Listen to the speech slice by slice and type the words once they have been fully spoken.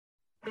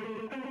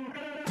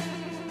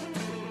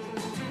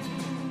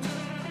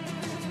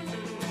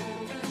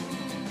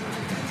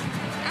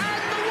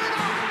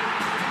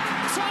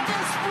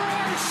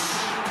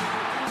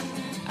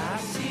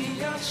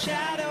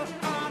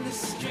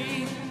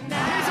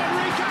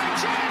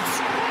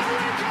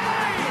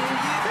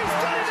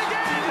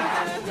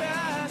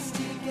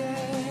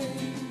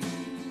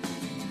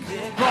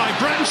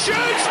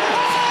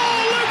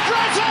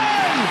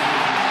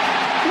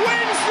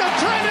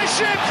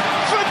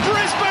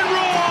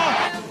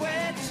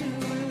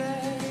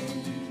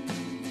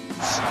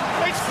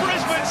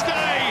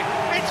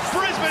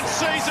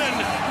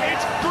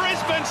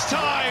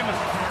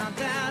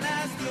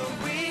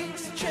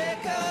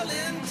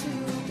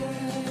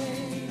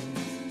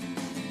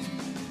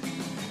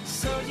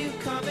So you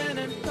come in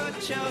and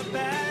put your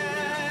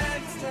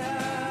bags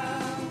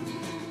down.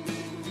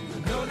 I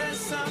know there's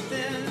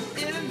something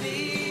in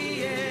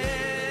the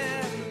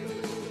air.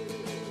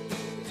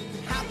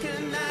 How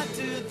can I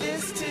do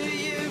this to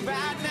you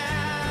right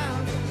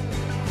now?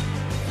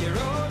 You're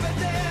over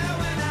there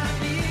when I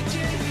need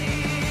you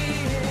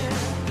here.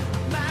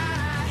 My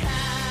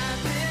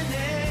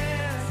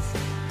happiness.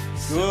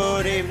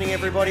 Good evening,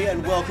 everybody,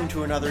 and welcome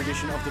to another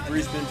edition of the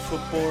Brisbane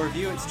Football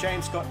Review. It's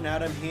James, Scott and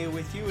Adam here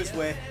with you as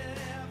we're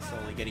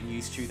slowly getting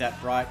used to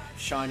that bright,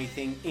 shiny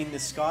thing in the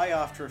sky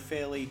after a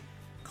fairly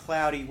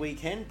cloudy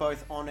weekend,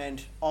 both on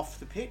and off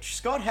the pitch.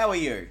 Scott, how are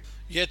you?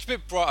 Yeah, it's a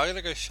bit bright. I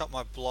gotta go shut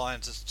my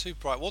blinds. It's too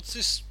bright. What's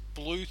this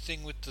blue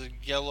thing with the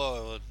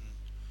yellow?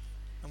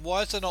 And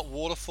why is there not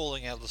water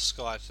falling out of the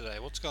sky today?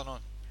 What's going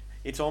on?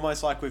 It's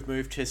almost like we've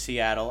moved to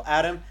Seattle.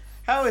 Adam,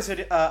 how is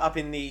it up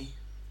in the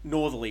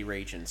northerly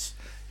regions?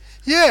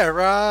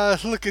 Yeah,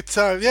 look at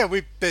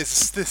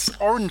there's this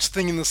orange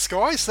thing in the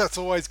sky, so that's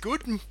always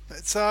good.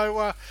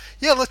 So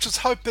let's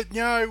just hope that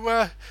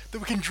that we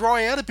can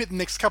dry out a bit in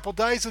the next couple of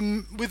days,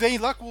 and with any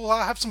luck, we'll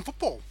have some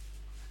football.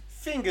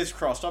 Fingers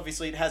crossed.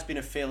 Obviously, it has been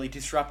a fairly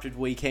disrupted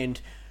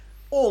weekend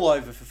all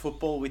over for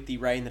football with the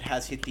rain that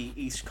has hit the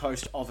east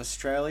coast of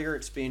Australia.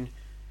 It's been,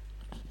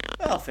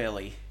 well,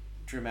 fairly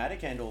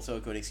dramatic and also a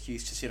good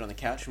excuse to sit on the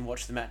couch and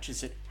watch the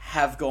matches that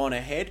have gone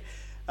ahead.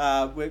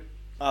 We're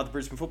the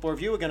Brisbane Football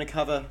Review. We're going to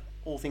cover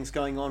all things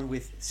going on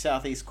with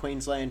Southeast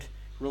Queensland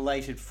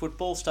related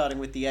football, starting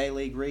with the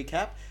A-League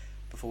recap.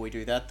 Before we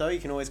do that, though,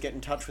 you can always get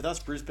in touch with us,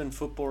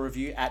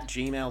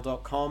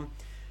 brisbanefootballreview@gmail.com.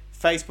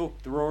 Facebook,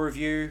 The Raw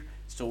Review,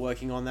 still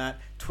working on that.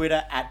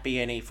 Twitter,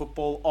 @BNE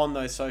Football. On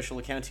those social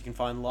accounts, you can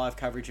find live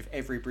coverage of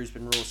every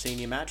Brisbane Roar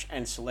senior match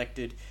and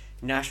selected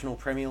National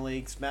Premier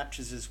Leagues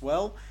matches as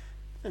well.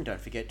 And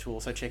don't forget to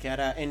also check out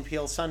our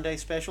NPL Sunday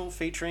special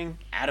featuring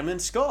Adam and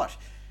Scott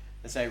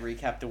as they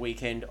recap the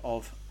weekend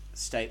of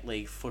State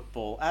League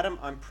football. Adam,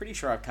 I'm pretty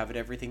sure I've covered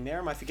everything there.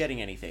 Am I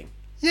forgetting anything?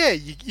 Yeah,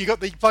 you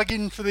got the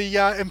plug-in for the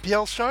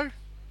NPL show?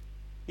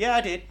 Yeah,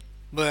 I did.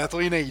 Well, that's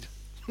all you need.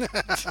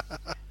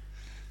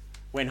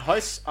 When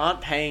hosts aren't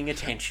paying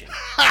attention.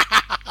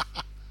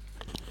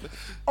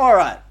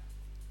 Alright,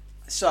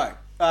 so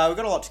we've got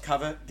a lot to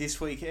cover this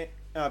weekend,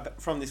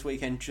 from this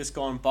weekend just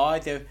gone by.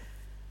 There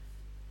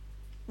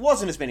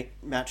wasn't as many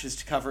matches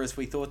to cover as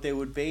we thought there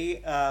would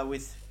be,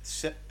 with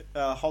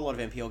a whole lot of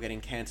NPL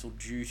getting cancelled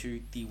due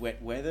to the wet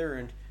weather,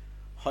 and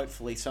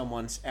hopefully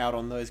someone's out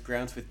on those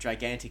grounds with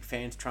gigantic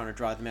fans trying to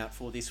dry them out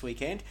for this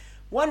weekend.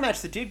 One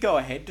match that did go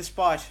ahead,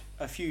 despite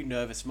a few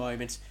nervous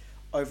moments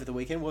over the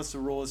weekend, was the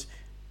Raw's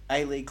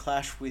A-League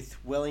clash with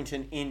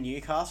Wellington in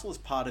Newcastle as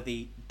part of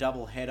the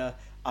double header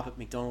up at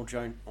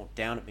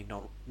down at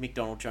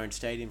McDonald Jones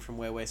Stadium from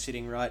where we're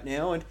sitting right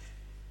now. And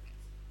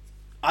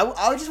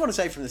I just want to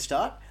say from the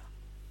start,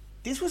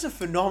 this was a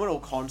phenomenal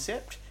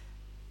concept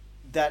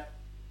that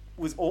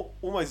was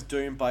almost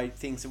doomed by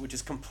things that were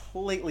just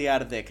completely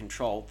out of their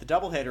control. The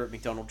doubleheader at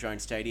McDonald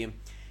Jones Stadium,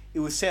 it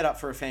was set up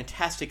for a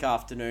fantastic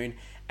afternoon,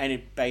 and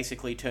it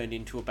basically turned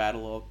into a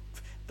battle of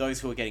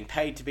those who were getting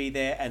paid to be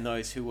there and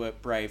those who were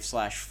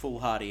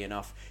brave/foolhardy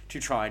enough to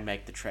try and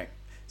make the trek.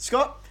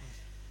 Scott,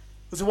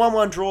 it was a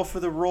 1-1 draw for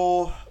the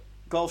Raw,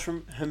 goals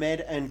from Hamed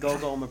and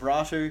Gogol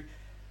Mabratu.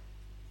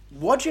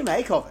 What'd you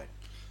make of it?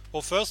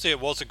 Well, firstly, it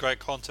was a great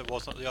concept,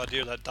 wasn't it? The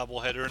idea of that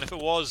double header, and if the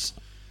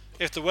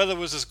weather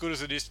was as good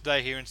as it is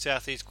today here in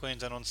Southeast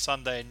Queensland on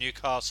Sunday in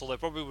Newcastle, they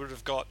probably would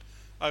have got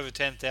over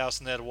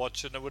 10,000 there to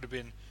watch it, and it would have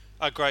been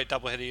a great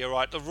doubleheader. You're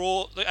right.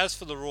 As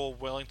for the Raw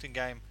Wellington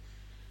game,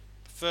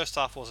 the first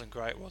half wasn't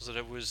great, was it?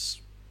 It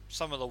was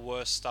some of the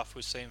worst stuff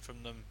we've seen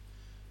from them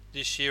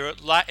this year.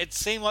 It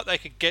seemed like they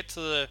could get to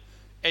the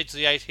edge of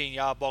the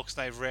 18-yard box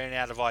and they ran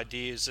out of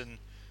ideas, and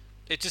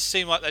it just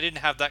seemed like they didn't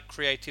have that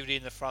creativity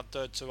in the front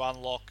third to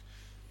unlock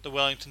the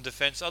Wellington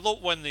defence. I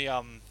thought when the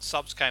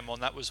subs came on,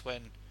 that was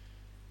when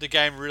the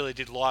game really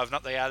did liven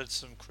up. They added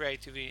some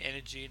creativity and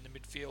energy in the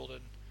midfield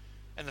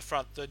and the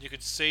front third. You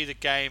could see the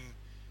game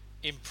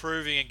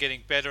improving and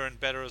getting better and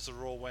better as the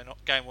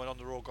game went on.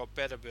 The Raw got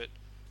better, but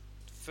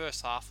the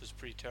first half was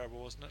pretty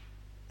terrible, wasn't it?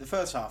 The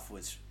first half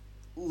was,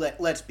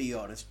 let's be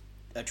honest,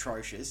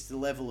 atrocious. The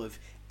level of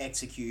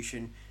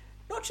execution,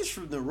 not just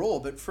from the Raw,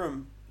 but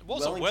from it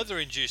wasn't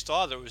weather-induced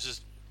either. It was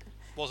just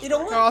wasn't.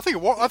 I think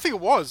it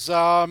was.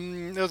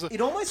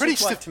 It almost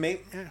looked like to me.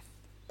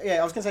 Yeah,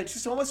 I was going to say, it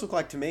just almost looked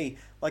like to me,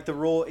 like the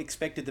Raw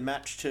expected the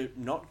match to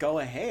not go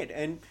ahead.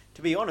 And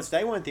to be honest,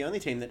 they weren't the only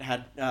team that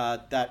had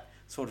that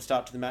sort of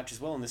start to the match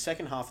as well. In the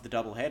second half of the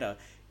doubleheader,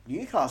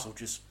 Newcastle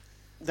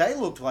they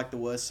looked like the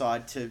worst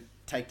side to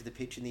take to the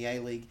pitch in the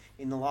A-League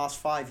in the last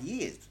 5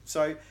 years.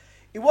 So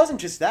it wasn't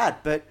just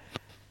that, but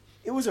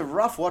it was a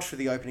rough watch for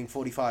the opening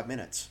 45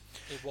 minutes.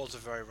 It was a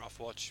very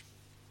rough watch.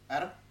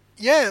 Adam?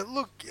 Yeah,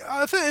 look,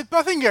 I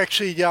think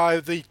actually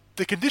the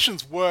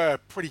conditions were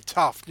pretty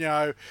tough.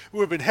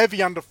 We've been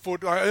heavy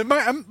underfoot.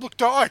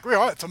 Look, I agree.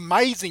 It's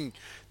amazing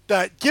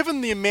that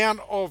given the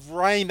amount of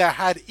rain they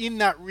had in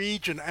that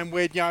region, and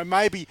where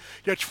maybe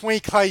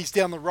 20 k's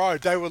down the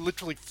road they were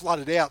literally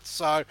flooded out.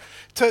 So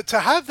to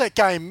have that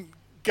game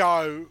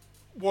go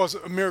was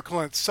a miracle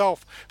in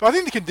itself. But I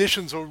think the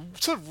conditions were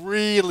sort of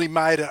really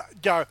made it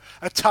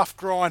a tough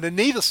grind, and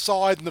neither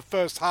side in the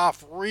first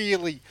half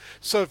really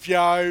sort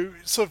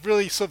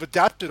of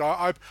adapted.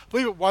 I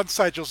believe at one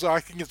stage I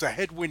think it's a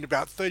headwind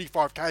about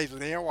 35 k's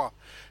an hour.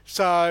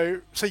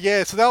 So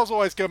that was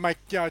always going to make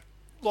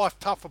life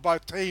tough for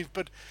both teams.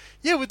 But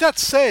yeah, with that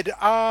said,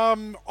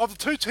 of the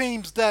two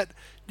teams that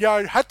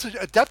had to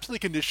adapt to the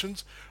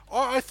conditions,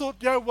 I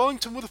thought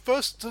Wellington were the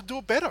first to do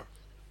it better.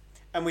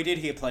 And we did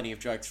hear plenty of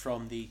jokes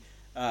from the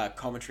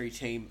commentary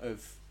team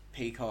of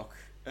Peacock,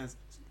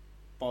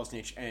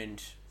 Bosnich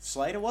and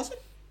Slater, was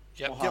it?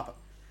 Yep. Or Harper?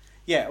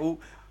 Yeah, well,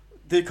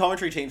 the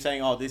commentary team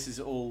saying, this is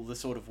all the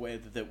sort of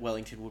weather that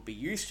Wellington would be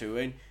used to.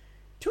 And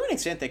to an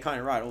extent, they're kind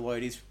of right, although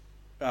it is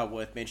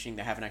worth mentioning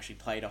they haven't actually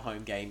played a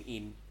home game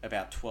in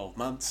about 12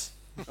 months,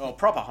 or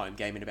proper home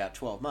game in about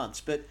 12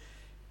 months. But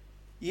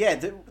yeah,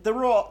 the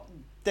Raw,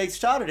 they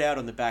started out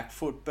on the back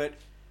foot, but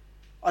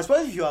I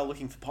suppose if you are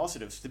looking for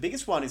positives, the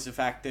biggest one is the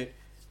fact that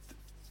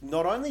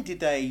not only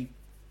did they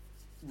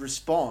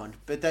respond,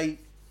 but they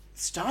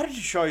started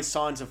to show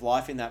signs of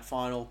life in that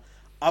final,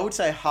 I would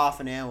say half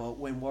an hour,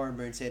 when Warren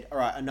Moon said, all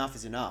right, enough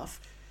is enough,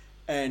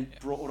 and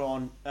brought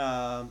on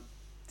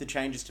the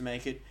changes to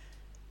make it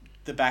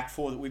the back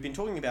four that we've been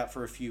talking about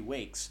for a few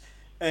weeks.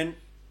 And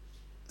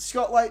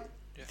Scott,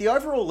 the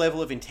overall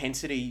level of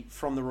intensity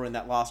from the Raw in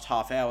that last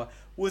half hour,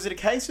 was it a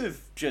case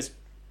of just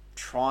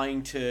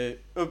trying to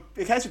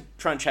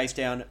chase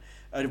down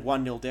a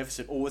 1-0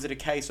 deficit, or was it a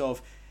case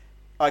of,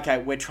 okay,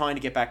 we're trying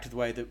to get back to the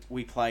way that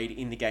we played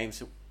in the games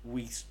that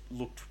we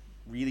looked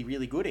really,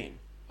 really good in?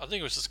 I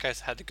think it was just a case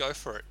they had to go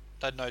for it.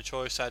 They had no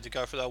choice. They had to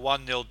go for it. They were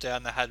 1-0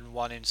 down. They hadn't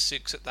won in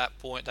 6 at that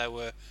point. It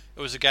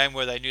was a game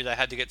where they knew they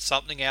had to get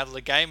something out of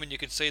the game, and you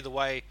could see the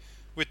way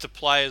with the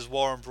players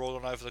Warren brought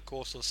on over the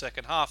course of the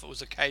second half. It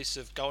was a case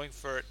of going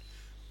for it,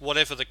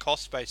 whatever the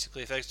cost,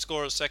 basically. If they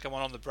score a second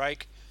one on the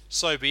break,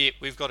 so be it.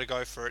 We've got to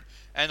go for it.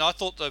 And I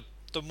thought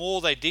the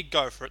more they did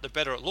go for it, the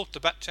better it looked. The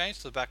back change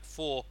to the back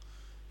four,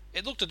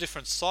 it looked a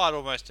different side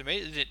almost to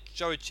me.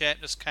 Joey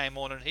Champness came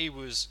on, and he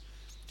was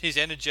his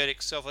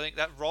energetic self. I think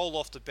that role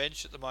off the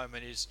bench at the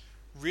moment is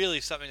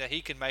really something that he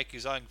can make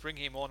his own. Bring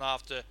him on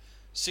after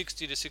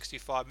 60 to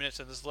 65 minutes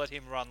and just let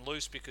him run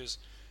loose, because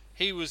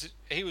he was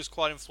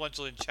quite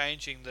influential in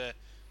changing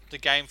the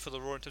game for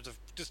the Raw in terms of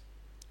just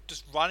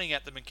running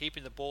at them and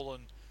keeping the ball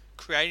and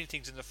creating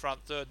things in the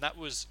front third. And that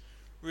was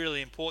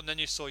really important. Then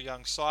you saw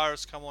young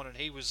Cyrus come on, and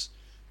he was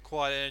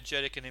quite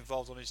energetic and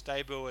involved on his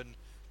debut, and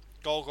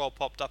goal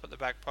popped up at the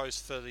back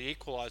post for the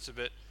equaliser.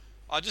 But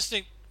I just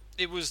think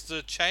it was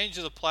the change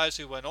of the players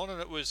who went on, and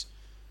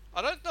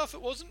I don't know if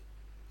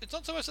it's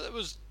not so much that it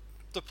was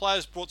the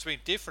players brought something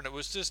different. It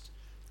was just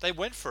they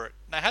went for it.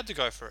 They had to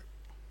go for it,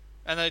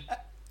 and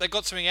they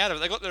got something out of it.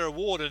 They got their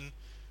reward, and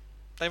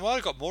they might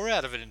have got more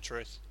out of it, in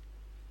truth.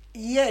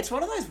 Yeah, it's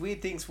one of those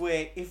weird things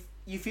where if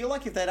you feel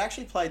like if they'd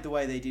actually played the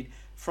way they did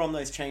from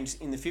those changes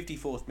in the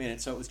 54th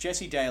minute, so it was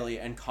Jesse Daly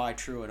and Kai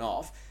Truen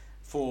off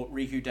for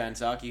Riku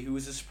Danzaki, who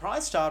was a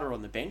surprise starter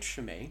on the bench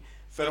for me.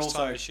 First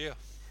time this year.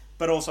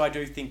 But also I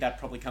do think that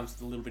probably comes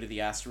with a little bit of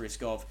the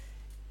asterisk of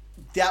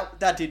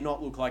that did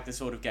not look like the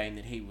sort of game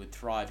that he would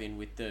thrive in,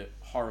 with the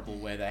horrible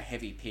weather,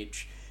 heavy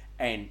pitch,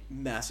 and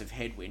massive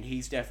headwind.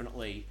 He's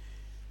definitely...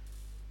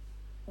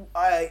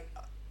 I'm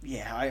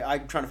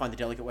trying to find the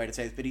delicate way to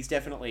say this, but he's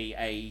definitely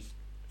a...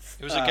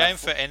 It was a game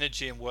for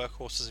energy and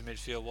workhorses in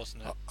midfield,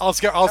 wasn't it? I was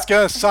going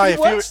to say,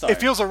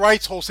 if he was a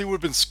racehorse, he would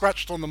have been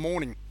scratched on the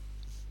morning.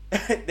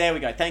 There we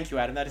go. Thank you,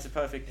 Adam. That is a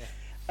perfect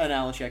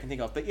analogy I can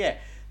think of. But yeah,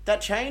 that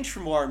change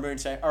from Warren Moon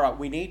saying, all right,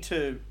 we need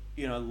to,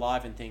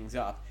 liven things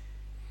up.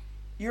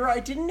 You're right,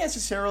 it didn't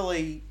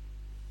necessarily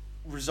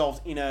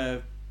result in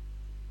a...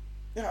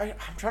 I'm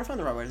trying to find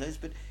the right way to say this,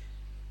 but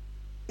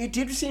it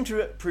did seem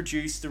to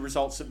produce the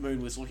results that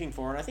Moon was looking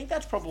for, and I think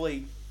that's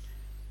probably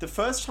the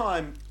first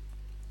time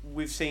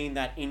we've seen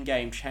that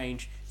in-game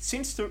change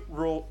since the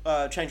Raw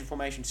change of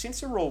formation, since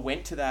the Raw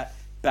went to that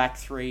back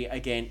three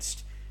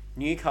against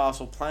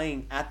Newcastle,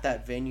 playing at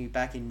that venue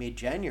back in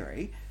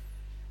mid-January.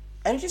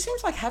 And it just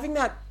seems like having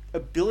that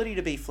ability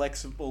to be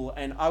flexible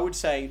and, I would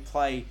say,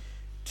 play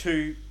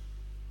two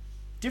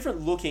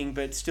different looking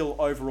but still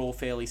overall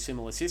fairly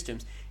similar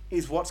systems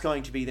is what's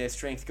going to be their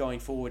strength going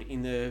forward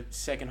in the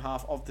second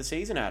half of the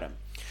season, Adam.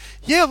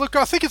 Yeah, look,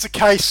 I think it's a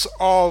case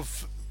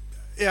of,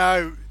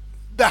 they're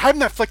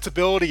having that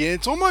flexibility, and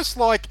it's almost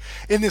like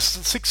in this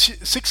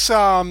six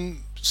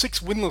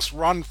winless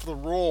run for the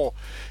Raw,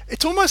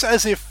 it's almost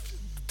as if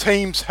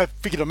teams have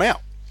figured them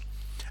out.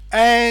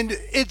 And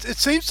it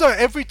seems so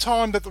every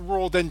time that the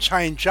Raw then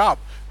change up,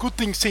 good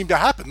things seem to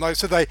happen. Like,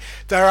 so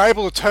they're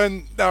able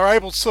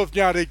to sort of,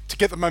 to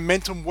get the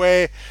momentum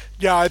where,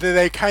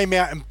 they came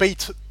out and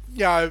beat,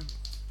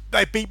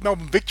 they beat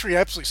Melbourne Victory,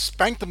 absolutely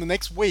spanked them the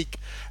next week.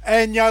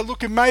 And,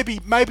 look, and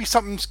maybe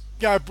something's,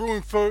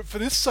 brewing for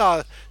this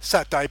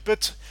Saturday.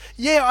 But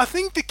yeah, I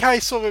think the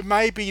case of it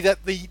may be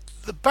that the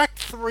back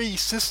three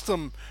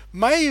system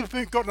may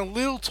have gotten a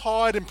little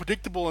tired and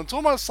predictable. And it's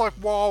almost like,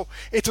 while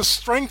it's a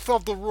strength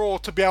of the Raw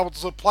to be able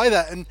to play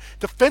that, and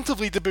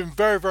defensively they've been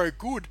very, very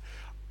good,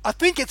 I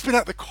think it's been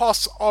at the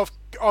cost of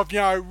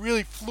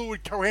really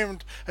fluid,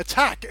 coherent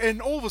attack.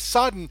 And all of a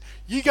sudden,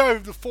 you go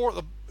four at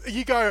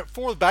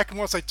the back, and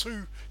once say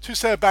two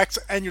centre backs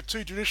and your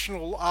two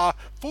traditional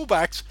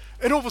fullbacks,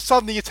 and all of a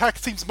sudden the attack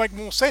seems to make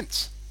more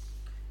sense.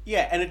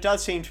 Yeah, and it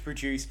does seem to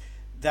produce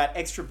that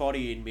extra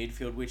body in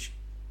midfield, which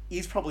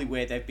is probably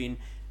where they've been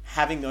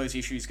having those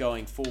issues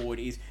going forward.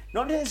 Is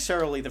not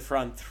necessarily the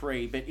front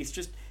three, but it's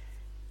just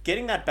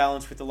getting that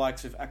balance with the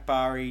likes of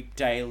Akbari,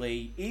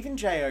 Daly, even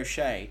Jay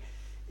O'Shea.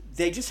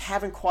 They just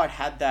haven't quite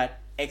had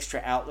that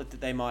extra outlet that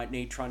they might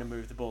need trying to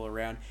move the ball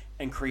around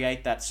and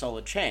create that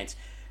solid chance.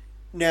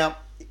 Now,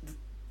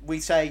 we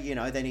say,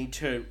 they need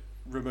to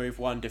remove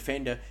one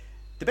defender.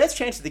 The best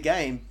chance of the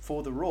game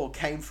for the Raw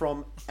came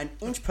from an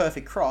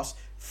inch-perfect cross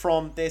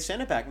from their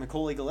centre-back,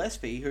 Macaulay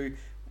Gillespie, who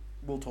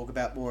we'll talk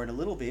about more in a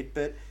little bit,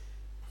 but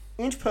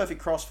inch-perfect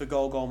cross for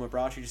Gol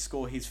Mabratu to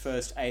score his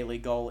first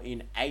A-League goal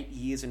in 8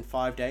 years and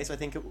 5 days, I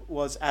think it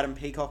was Adam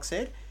Peacock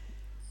said.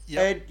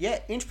 Yep. And yeah,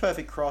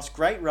 inch-perfect cross,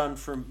 great run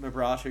from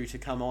Mabratu to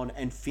come on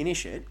and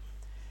finish it.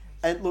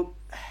 And look,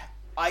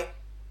 I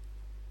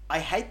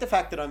hate the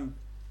fact that I'm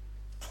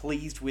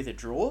pleased with a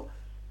draw,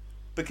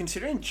 but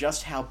considering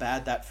just how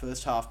bad that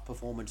first half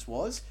performance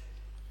was,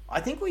 I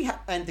think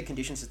and the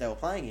conditions that they were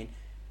playing in,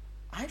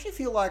 I actually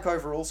feel like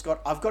overall,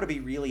 Scott, I've got to be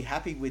really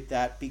happy with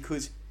that,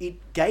 because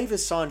it gave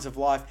us signs of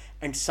life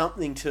and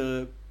something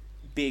to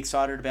be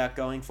excited about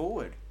going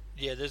forward.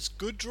 Yeah, there's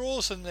good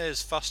draws and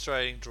there's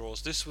frustrating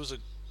draws. This was a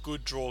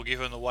good draw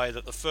given the way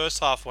that the first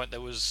half went.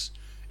 It was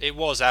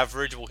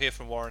average. We'll hear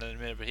from Warren in a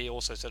minute, but he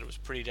also said it was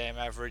pretty damn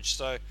average.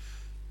 So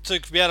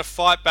to be able to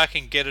fight back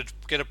and get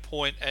a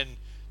point, and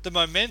the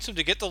momentum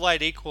to get the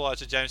late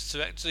equaliser, James,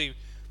 to actually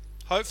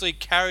hopefully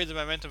carry the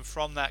momentum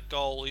from that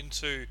goal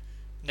into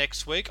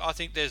next week, I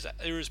think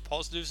there is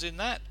positives in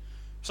that.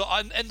 So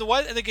the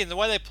way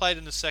they played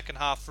in the second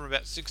half from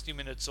about 60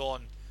 minutes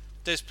on,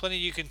 there's plenty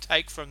you can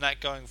take from that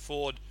going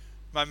forward,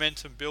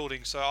 momentum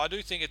building. So I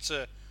do think it's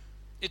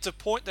a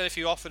point that if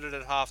you offered it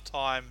at half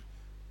time,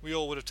 we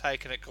all would have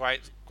taken it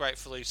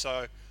gratefully.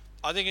 So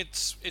I think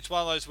it's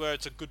one of those where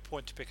it's a good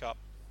point to pick up.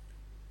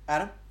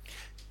 Adam?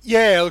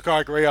 Yeah, look,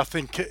 I agree. I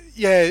think,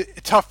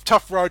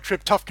 tough road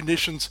trip, tough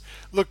conditions.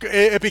 Look,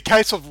 it'd be a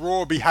case of Raw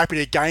would be happy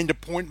to gain a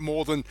point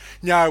more than,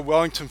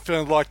 Wellington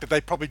feeling like that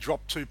they probably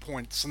dropped 2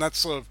 points. And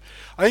that's I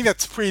think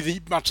that's pretty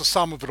much the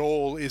sum of it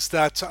all, is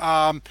that,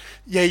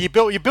 you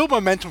build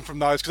momentum from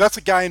those, because that's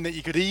a game that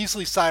you could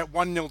easily say at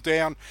 1-0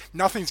 down,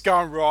 nothing's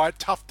going right,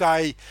 tough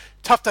day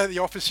at the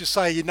office, you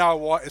say, you know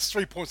what, it's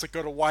 3 points that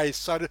got away.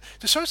 So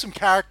to show some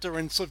character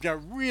and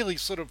really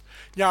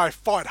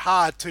fight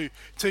hard to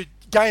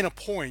gain a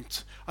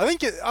point, I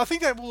think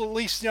that will at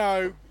least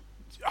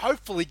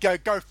hopefully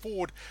go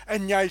forward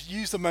and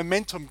use the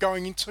momentum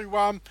going into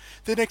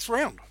the next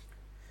round.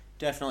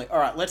 Definitely. All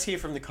right, let's hear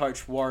from the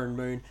coach Warren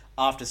Moon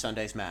after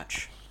Sunday's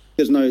match.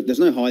 There's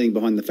no hiding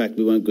behind the fact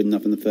we weren't good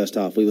enough in the first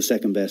half. We were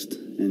second best,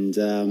 and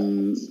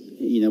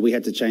we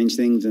had to change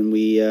things, and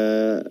we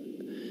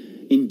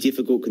in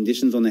difficult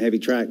conditions on the heavy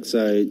track.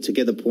 So to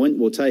get the point,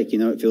 we'll take.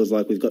 It feels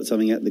like we've got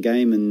something out the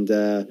game, and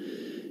that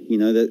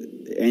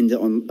end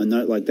on a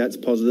note like that's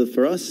positive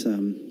for us.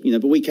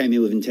 But we came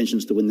here with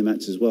intentions to win the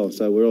match as well.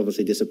 So we're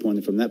obviously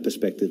disappointed from that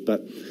perspective.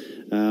 But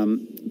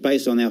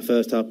based on our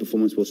first half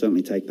performance, we'll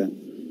certainly take that.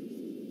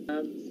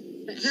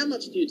 How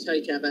much do you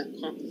take out that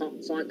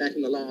fight back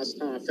in the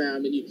last half hour? I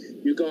mean,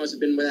 you guys have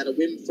been without a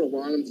win for a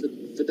while, and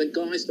for the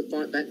guys to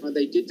fight back like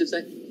they did, does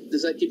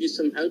that give you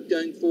some hope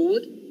going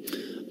forward?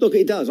 Look,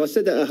 it does. I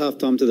said that at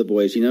half-time to the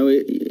boys.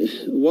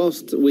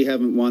 Whilst we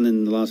haven't won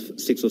in the last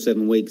 6 or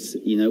 7 weeks,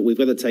 we've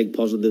got to take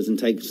positives and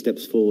take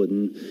steps forward.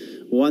 And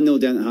 1-0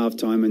 down at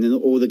half-time, and then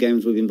all the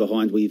games we've been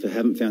behind, we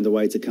haven't found a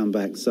way to come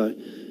back. So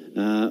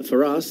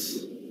for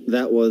us,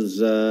 that was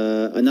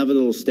another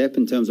little step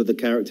in terms of the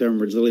character and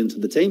resilience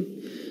of the team.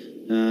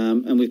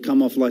 And we've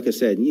come off, like I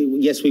said,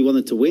 yes, we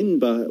wanted to win,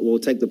 but we'll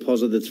take the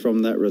positives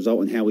from that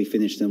result and how we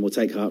finished, and we'll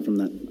take heart from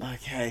that.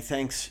 Okay,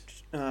 thanks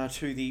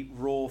to the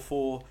Raw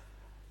for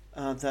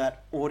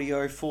that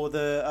audio for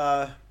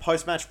the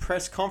post-match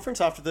press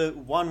conference after the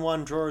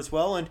 1-1 draw as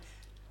well. And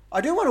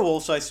I do want to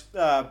also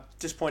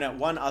just point out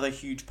one other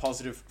huge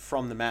positive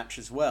from the match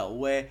as well,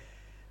 where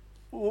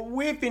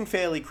we've been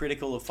fairly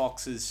critical of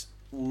Fox's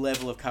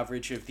level of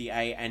coverage of the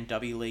A and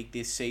W League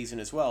this season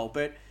as well,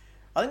 but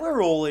I think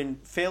we're all in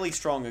fairly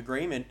strong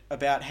agreement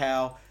about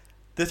how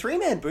the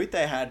three-man boot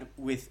they had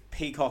with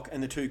Peacock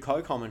and the two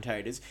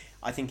co-commentators,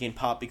 I think in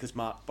part because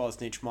Mark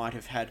Bosnich might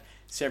have had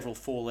several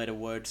four-letter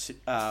words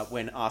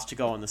when asked to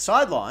go on the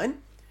sideline,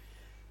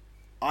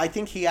 I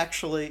think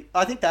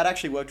that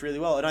actually worked really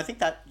well, and I think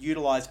that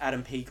utilised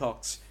Adam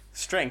Peacock's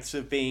strengths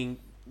of being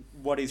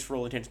what is, for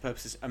all intents and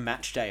purposes, a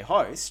match day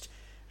host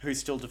who's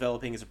still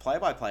developing as a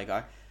play-by-play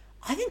guy.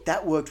 I think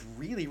that worked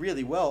really,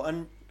 really well.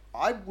 And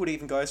I would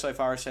even go so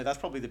far as say that's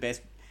probably the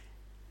best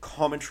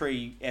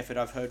commentary effort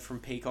I've heard from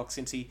Peacock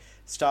since he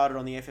started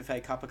on the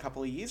FFA Cup a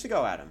couple of years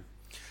ago, Adam.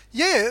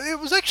 Yeah, it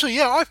was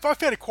actually, I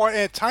found it quite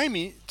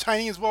entertaining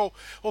as well.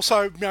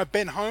 Also,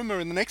 Ben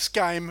Homer in the next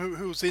game,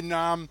 who was in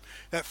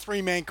that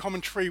three-man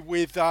commentary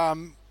with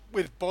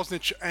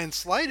Bosnich and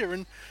Slater.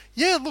 And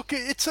yeah, look,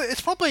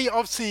 it's probably,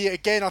 obviously,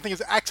 again, I think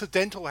it's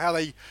accidental how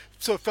they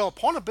sort of fell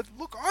upon it. But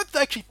look, I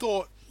actually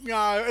thought, and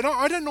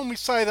I don't normally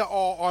say that,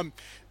 I'm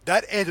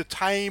that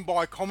entertained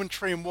by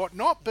commentary and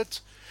whatnot,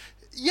 but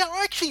yeah,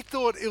 I actually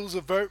thought it was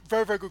a very,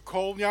 very, very good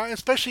call,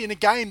 especially in a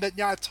game that,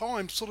 at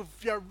times sort of,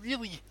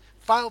 really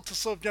failed to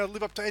sort of,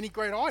 live up to any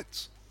great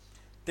heights.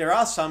 There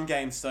are some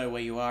games, though,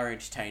 where you are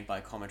entertained by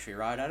commentary,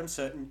 right, Adam?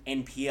 Certain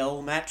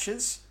NPL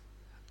matches.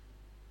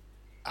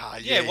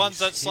 Yeah, ones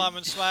that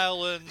Simon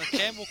Smale and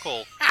Campbell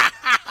call.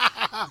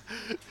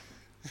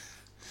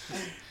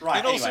 Right,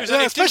 And also,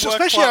 anyway. it did work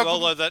quite well,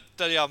 though, that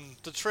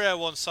the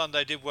trio on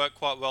Sunday did work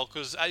quite well,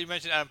 because you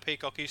mentioned Adam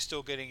Peacock, he's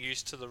still getting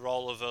used to the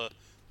role of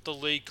the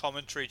lead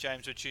commentary,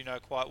 James, which you know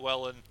quite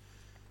well, and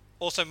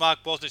also Mark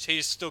Bosnich,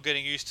 he's still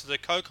getting used to the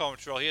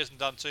co-commentary role. He hasn't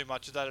done too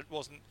much of that. It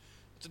wasn't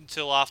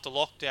until after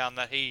lockdown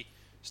that he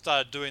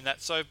started doing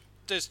that. So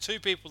there's two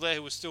people there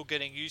who were still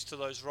getting used to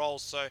those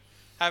roles, so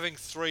having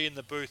three in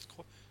the booth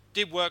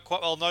did work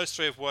quite well. And those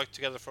three have worked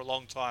together for a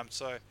long time,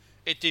 so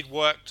it did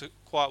work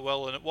quite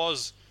well, and it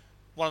was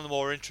one of the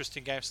more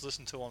interesting games to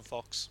listen to on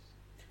Fox.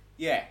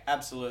 Yeah,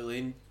 absolutely.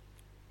 And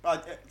I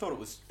thought it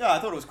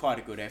was quite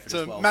a good effort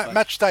as well.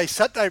 Match day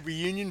Saturday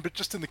reunion, but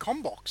just in the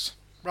comm box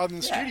rather than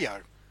the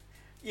studio.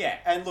 Yeah,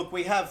 and look,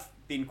 we have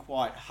been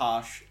quite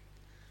harsh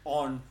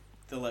on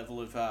the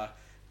level of, I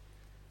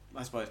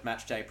suppose,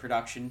 match day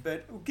production,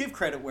 but we'll give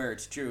credit where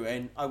it's due,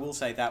 and I will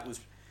say that was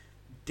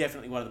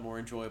definitely one of the more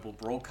enjoyable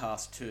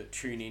broadcasts to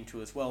tune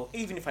into as well,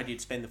 even if I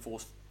did spend the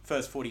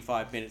first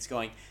 45 minutes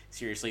going,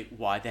 seriously,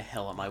 why the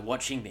hell am I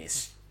watching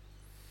this?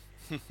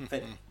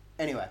 But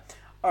anyway,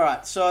 all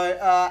right, so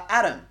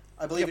Adam,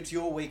 I believe it's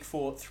your week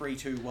for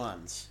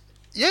 3-2-1s.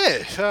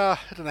 Yeah, I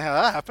don't know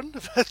how that happened,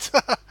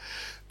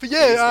 but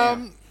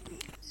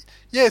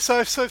yeah,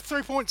 so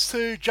 3 points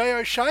to Jay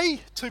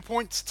O'Shea, 2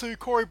 points to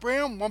Corey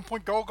Brown, 1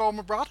 point goal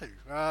Mabratu.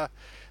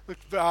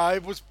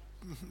 It was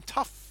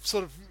tough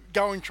sort of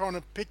trying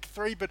to pick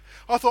three, but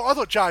I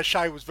thought Jay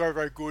O'Shea was very,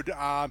 very good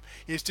in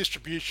his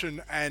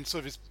distribution and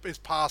sort of his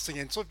passing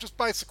and sort of just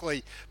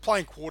basically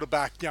playing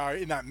quarterback,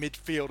 in that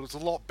midfield was a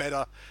lot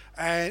better,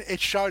 and it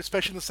showed,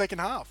 especially in the second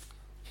half.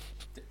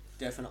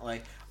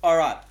 Definitely. All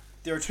right.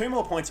 There are 2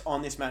 more points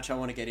on this match I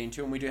want to get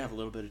into, and we do have a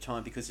little bit of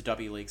time because the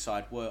W League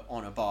side were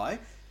on a bye.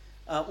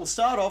 We'll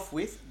start off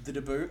with the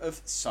debut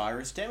of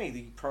Cyrus Demi,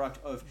 the product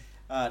of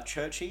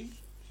Churchie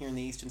here in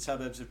the eastern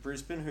suburbs of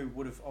Brisbane, who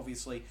would have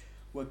obviously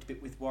worked a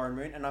bit with Warren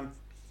Moon, and I'm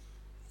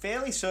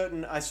fairly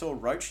certain I saw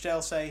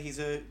Rochdale say he's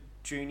a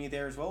junior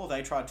there as well.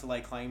 They tried to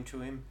lay claim to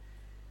him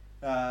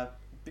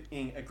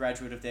being a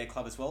graduate of their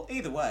club as well.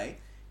 Either way,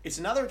 it's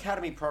another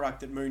academy product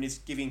that Moon is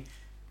giving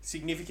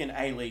significant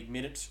A-League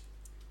minutes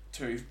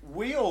to.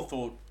 We all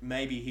thought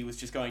maybe he was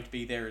just going to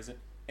be there as an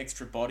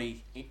extra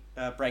body,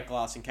 break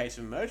glass in case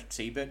of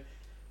emergency, but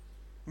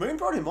Moon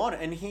brought him on,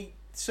 and he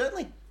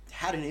certainly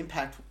had an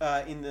impact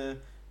in the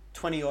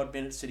 20-odd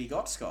minutes that he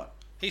got, Scott.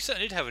 He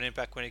certainly did have an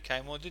impact when he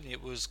came on, didn't he?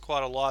 It was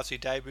quite a lively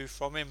debut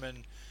from him,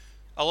 and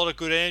a lot of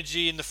good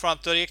energy in the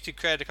front third. He actually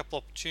created a couple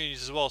of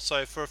opportunities as well.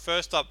 So for a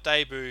first-up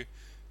debut,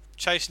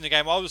 chasing the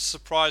game, I was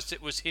surprised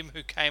it was him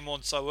who came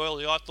on so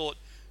early. I thought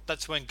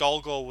that's when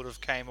Golgol would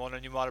have came on,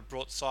 and you might have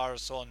brought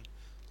Cyrus on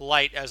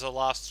late as a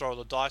last throw of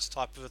the dice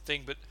type of a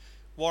thing. But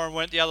Warren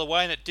went the other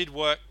way, and it did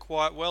work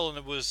quite well, and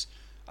it was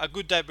a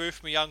good debut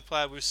from a young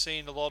player we've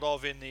seen a lot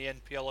of in the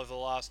NPL over the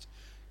last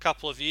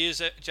couple of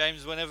years.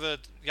 James, whenever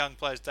young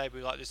players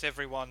debut like this,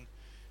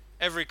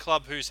 every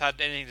club who's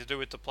had anything to do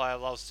with the player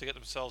loves to get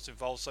themselves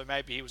involved, so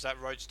maybe he was at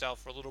Rochdale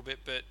for a little bit,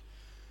 but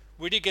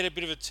we did get a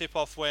bit of a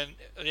tip-off when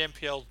the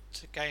NPL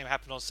game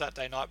happened on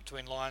Saturday night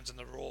between Lions and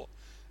the Raw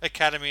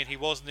Academy, and he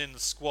wasn't in the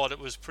squad. It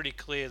was pretty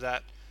clear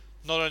that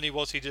not only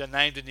was he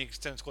named in the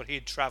extended squad, he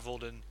had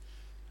travelled, and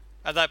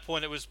at that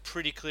point it was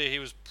pretty clear he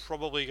was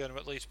probably going to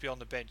at least be on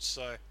the bench.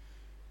 So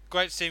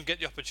great to see him get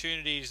the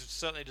opportunity. He's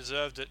certainly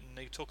deserved it, and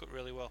he took it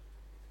really well.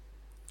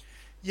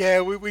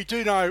 Yeah, we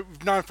do know,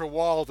 we've known for a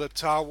while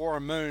that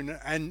Warren Moon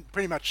and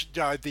pretty much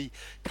the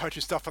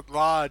coaching staff at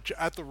large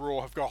at the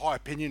Raw have got a high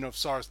opinion of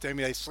Cyrus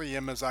Demi. They see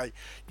him as a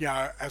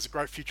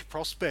great future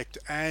prospect.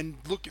 And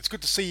look, it's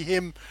good to see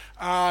him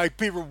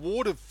be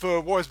rewarded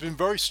for what has been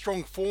very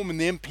strong form in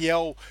the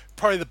NPL,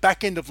 probably the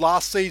back end of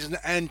last season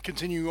and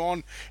continue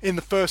on in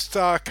the first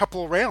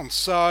couple of rounds.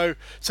 So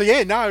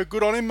yeah, no,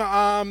 good on him.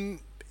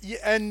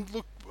 And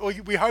look,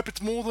 we hope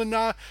it's more than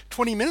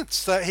 20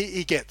 minutes that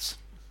he gets.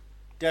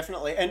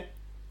 Definitely. And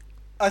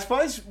I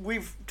suppose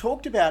we've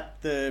talked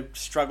about the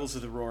struggles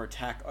of the Raw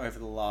attack over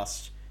the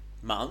last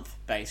month,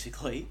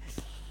 basically.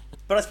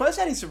 But I suppose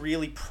that is a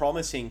really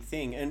promising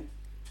thing. And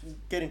we'll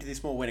get into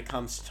this more when it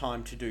comes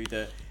time to do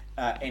the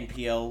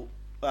NPL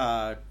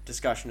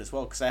discussion as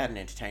well, because they had an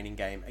entertaining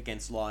game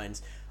against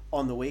Lions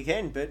on the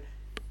weekend. But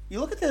you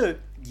look at the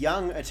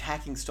young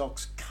attacking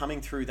stocks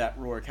coming through that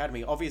Raw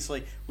Academy.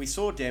 Obviously, we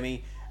saw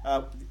Demi.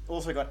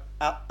 Also got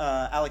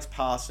Alex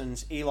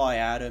Parsons, Eli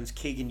Adams,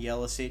 Keegan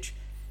Yelisic.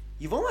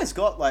 You've almost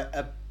got like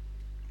a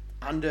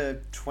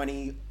under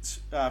 20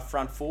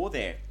 front four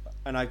there.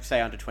 And I say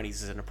under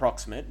 20s as an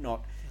approximate,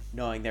 not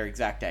knowing their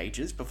exact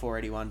ages before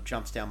anyone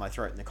jumps down my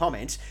throat in the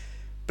comments.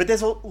 But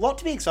there's a lot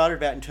to be excited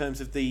about in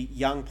terms of the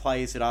young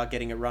players that are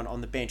getting a run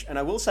on the bench. And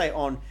I will say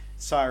on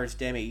Cyrus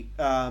Demi,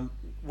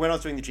 when I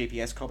was doing the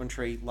GPS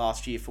commentary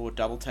last year for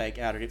Double Take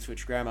out at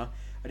Ipswich Grammar,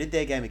 I did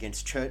their game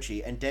against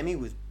Churchy, and Demi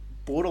was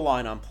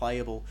borderline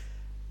unplayable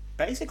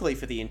basically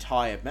for the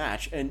entire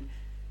match. And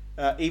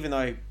even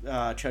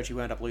though Churchy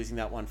wound up losing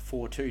that one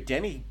 4-2,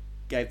 Demi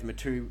gave them a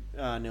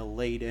 2-0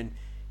 lead, and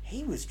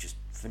he was just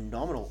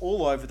phenomenal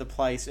all over the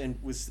place, and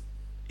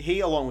he,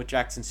 along with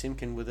Jackson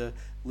Simkin, were the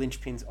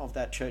linchpins of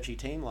that Churchy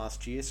team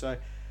last year. So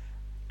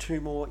 2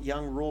 more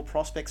young Raw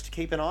prospects to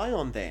keep an eye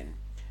on then.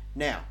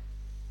 Now,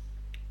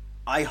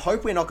 I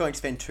hope we're not going to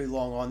spend too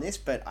long on this,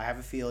 but I have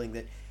a feeling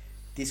that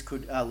this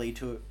could lead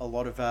to a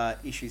lot of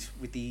issues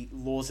with the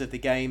laws of the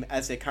game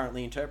as they're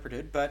currently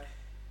interpreted. But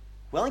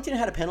Wellington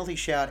had a penalty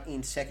shout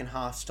in second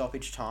half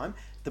stoppage time.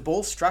 The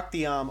ball struck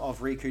the arm of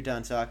Riku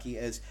Danzaki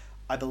as,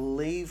 I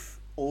believe,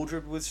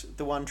 Aldred was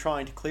the one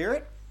trying to clear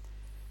it.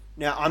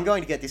 Now, I'm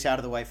going to get this out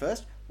of the way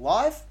first.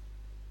 Live,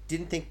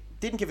 didn't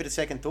give it a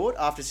second thought.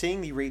 After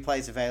seeing the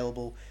replays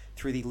available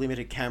through the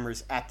limited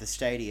cameras at the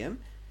stadium,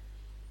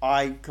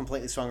 I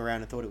completely swung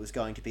around and thought it was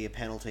going to be a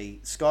penalty.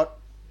 Scott,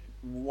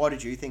 what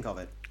did you think of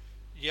it?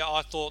 Yeah,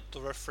 I thought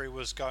the referee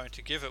was going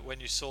to give it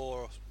when you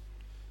saw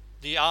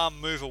the arm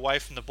move away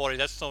from the body.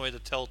 That's normally the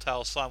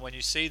telltale sign. When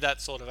you see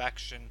that sort of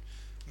action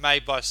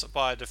made by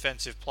a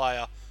defensive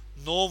player,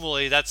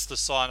 normally that's the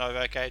sign of,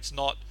 okay, it's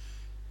not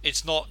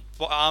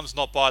arm's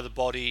not by the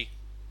body,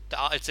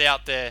 it's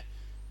out there.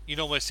 You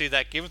normally see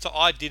that given. So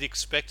I did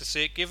expect to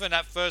see it given.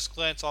 At first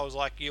glance, I was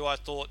like you. I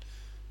thought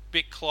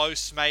bit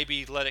close,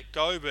 maybe let it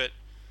go. But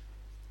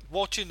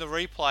watching the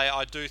replay,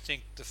 I do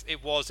think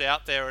it was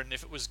out there. And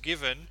if it was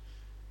given,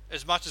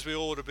 as much as we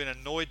all would have been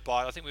annoyed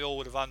by it, I think we all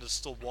would have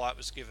understood why it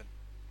was given.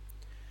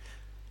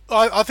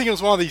 I think it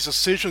was one of these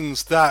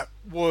decisions that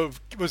was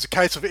a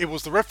case of it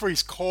was the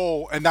referee's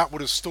call and that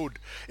would have stood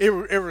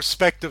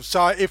irrespective.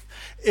 So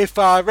if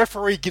a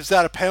referee gives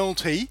out a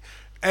penalty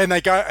and they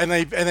go and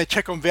they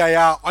check on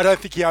VAR, I don't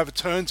think he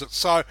overturns it.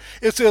 So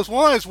it was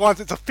one of those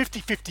ones. It's a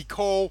 50-50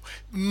 call.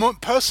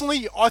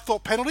 Personally, I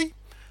thought penalty.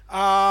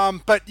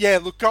 But yeah,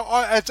 look,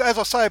 as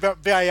I say about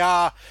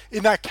VAR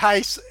in that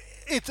case,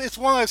 it's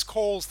one of those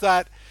calls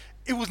that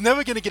it was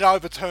never going to get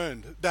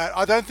overturned. That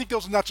I don't think there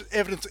was much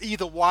evidence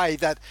either way.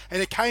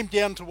 And it came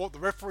down to what the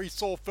referee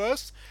saw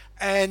first,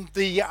 and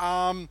the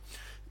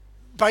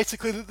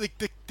basically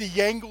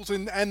the angles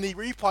and the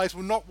replays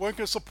weren't going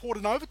to support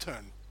an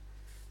overturn.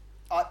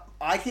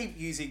 I keep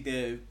using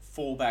the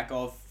fallback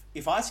of,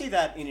 if I see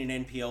that in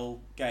an NPL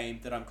game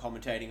that I'm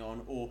commentating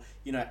on, or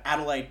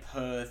Adelaide,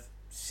 Perth,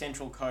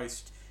 Central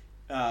Coast,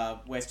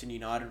 Western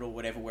United, or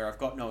whatever, where I've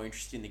got no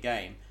interest in the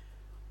game,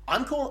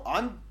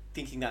 I'm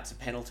thinking that's a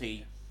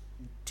penalty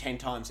 10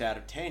 times out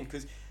of 10,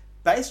 because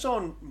based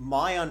on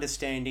my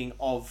understanding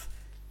of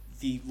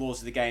the laws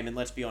of the game, and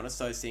let's be honest,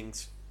 those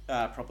things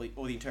probably,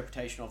 or the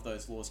interpretation of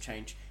those laws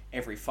change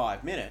every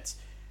 5 minutes,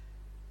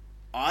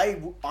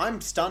 I'm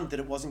stunned that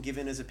it wasn't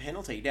given as a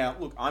penalty. Now,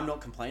 look, I'm not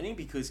complaining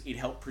because it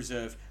helped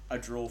preserve a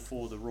draw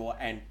for the Raw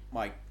and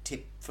my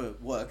tip for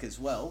work as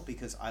well,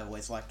 because I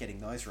always like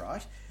getting those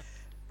right.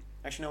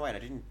 Actually, no, wait, I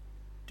didn't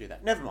do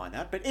that. Never mind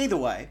that. But either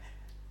way,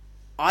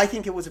 I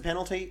think it was a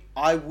penalty.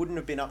 I wouldn't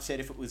have been upset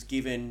if it was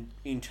given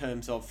in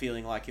terms of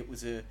feeling like it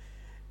was a,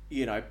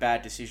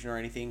 bad decision or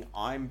anything.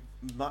 I'm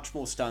much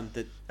more stunned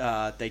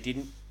that they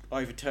didn't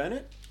overturn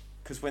it,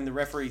 because when the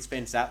referee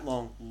spends that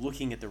long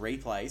looking at the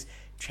replays,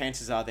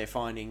 chances are they're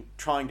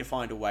trying to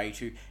find a way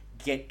to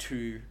get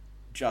to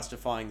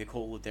justifying the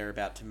call that they're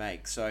about to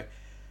make. So,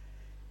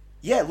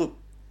 yeah, look,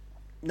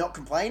 not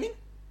complaining,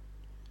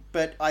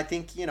 but I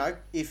think,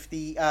 if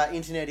the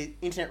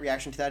internet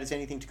reaction to that is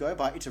anything to go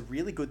by, it's a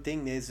really good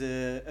thing there's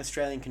a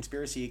Australian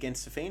conspiracy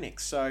against the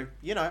Phoenix. So,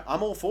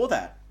 I'm all for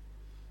that.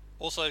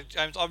 Also,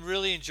 James, I'm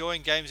really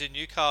enjoying games in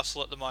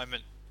Newcastle at the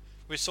moment.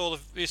 We saw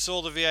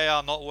the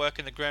VAR not work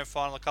in the grand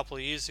final a couple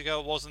of years ago.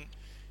 It wasn't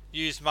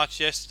used much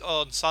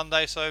on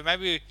Sunday, so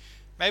maybe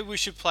we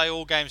should play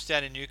all games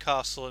down in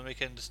Newcastle, and we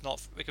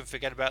can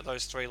forget about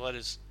those 3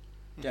 letters.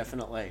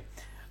 Definitely.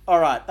 All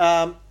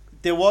right.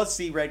 There was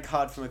the red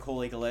card for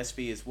Macaulay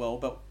Gillespie as well,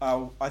 but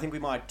I think we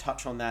might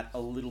touch on that a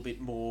little bit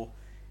more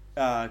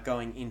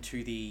going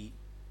into the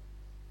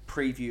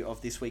preview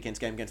of this weekend's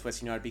game against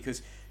Western United,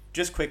 because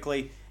just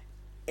quickly,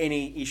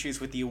 any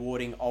issues with the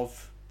awarding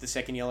of the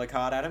second yellow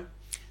card, Adam?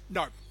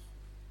 No.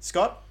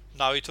 Scott?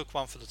 No, he took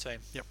one for the team.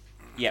 Yep.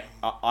 Yeah,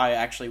 I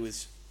actually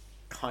was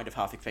kind of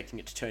half expecting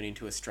it to turn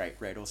into a straight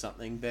red or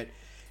something, but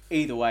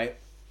either way,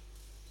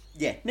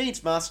 yeah,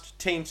 needs must,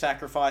 team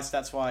sacrifice.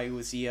 That's why he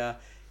was the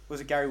was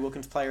a Gary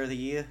Wilkins Player of the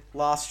Year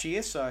last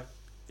year, so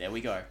there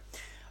we go.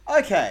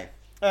 Okay,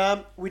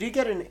 we did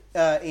get an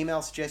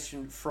email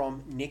suggestion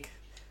from Nick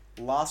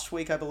last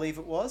week, I believe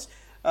it was,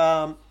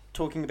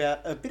 talking about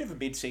a bit of a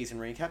mid-season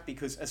recap,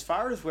 because as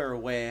far as we're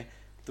aware,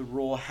 the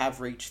Raw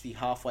have reached the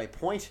halfway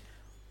point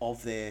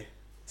of their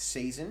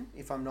season,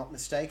 if I'm not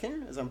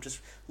mistaken, as I'm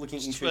just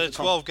looking into They're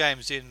 12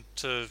 games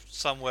into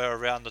somewhere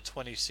around the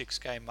 26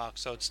 game mark,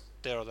 so it's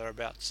there or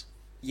thereabouts.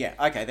 Yeah,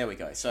 okay, there we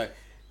go. So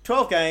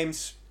 12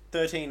 games,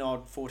 13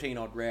 odd, 14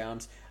 odd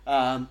rounds.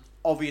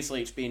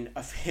 Obviously, it's been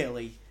a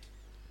fairly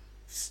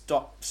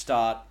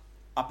stop-start,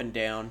 up and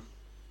down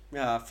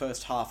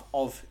first half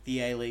of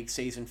the A-League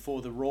season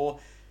for the Raw.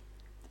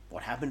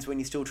 What happens when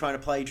you're still trying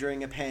to play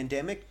during a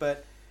pandemic?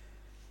 But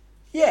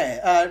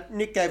yeah,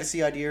 Nick gave us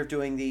the idea of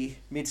doing the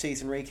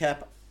mid-season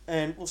recap,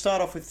 and we'll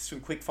start off with some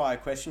quick-fire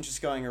questions,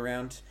 just going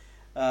around,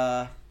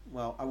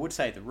 well, I would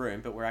say the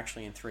room, but we're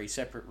actually in 3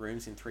 separate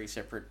rooms in 3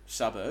 separate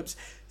suburbs.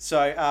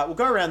 So we'll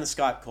go around the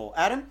Skype call.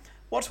 Adam,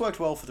 what's worked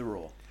well for the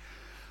Raw?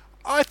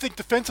 I think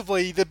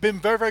defensively they've been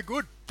very, very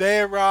good.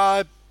 They're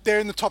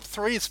in the top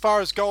 3 as far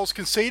as goals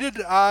conceded.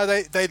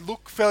 They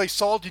look fairly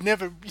solid. You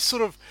never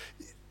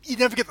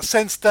get the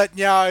sense that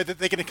that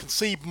they're going to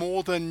concede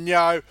more than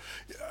 1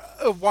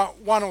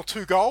 or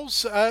 2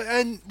 goals,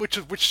 and which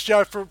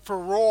for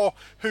Raw,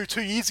 who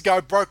 2 years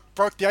ago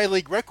broke the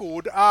A-League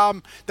record,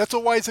 that's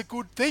always a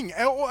good thing.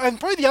 And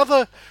probably the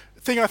other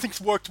thing I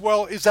think's worked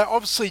well is that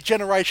obviously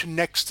Generation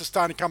Next is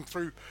starting to come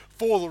through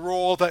for the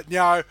Raw.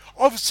 That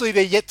obviously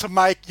they're yet to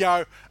make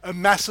a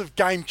massive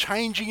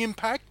game-changing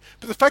impact,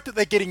 but the fact that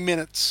they're getting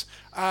minutes.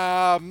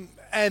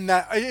 And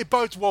that it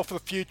bodes well for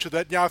the future.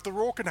 That if the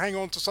Raw can hang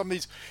on to some of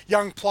these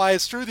young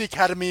players through the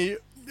academy,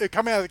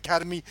 come out of the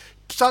academy,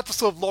 start to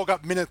sort of log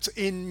up minutes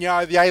in the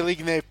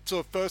A-League in their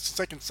sort of first and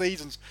second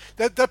seasons,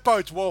 that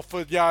bodes well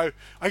for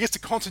I guess the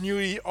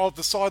continuity of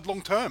the side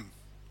long term.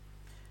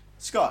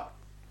 Scott.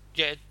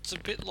 Yeah, it's a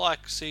bit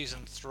like season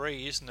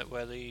 3, isn't it,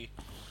 where the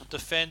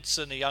defence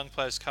and the young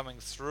players coming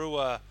through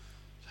are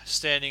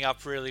standing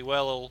up really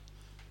well,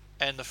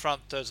 and the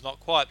front third's not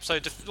quite. So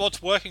what's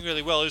working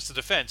really well is the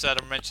defence.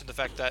 Adam mentioned the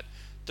fact that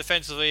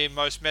defensively in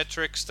most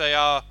metrics they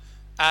are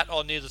at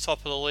or near the top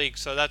of the league.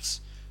 So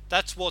that's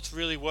what's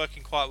really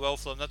working quite well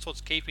for them. That's what's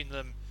keeping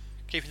them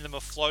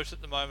afloat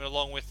at the moment,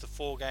 along with the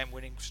 4-game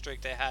winning streak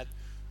they had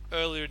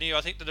earlier in the year.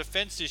 I think the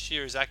defence this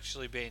year has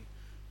actually been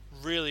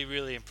really,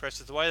 really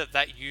impressive. The way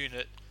that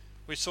unit,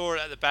 we saw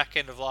it at the back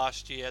end of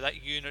last year,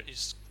 that unit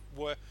is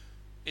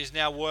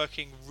now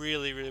working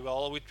really, really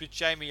well. With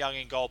Jamie Young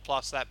in goal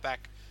plus that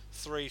back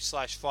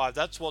 3/5,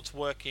 that's what's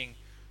working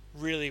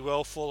really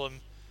well for them.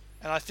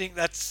 And I think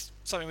that's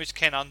something which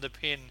can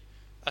underpin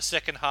a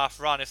second half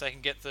run if they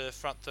can get the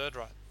front third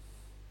right.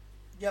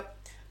 Yep.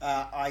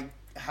 I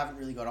haven't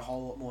really got a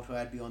whole lot more to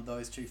add beyond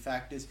those 2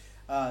 factors.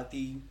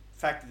 The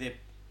fact that they're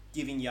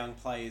giving young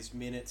players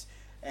minutes,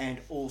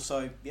 and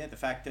also, the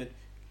fact that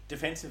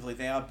defensively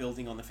they are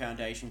building on the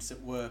foundations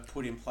that were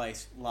put in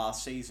place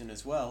last season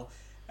as well.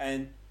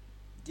 And,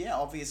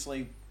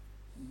 obviously,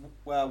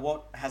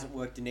 what hasn't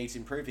worked and needs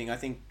improving, I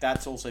think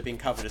that's also been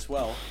covered as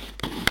well.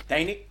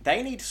 They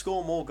need to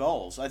score more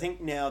goals. I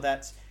think now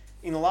that's,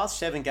 in the last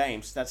 7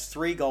 games, that's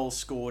 3 goals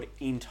scored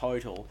in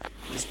total,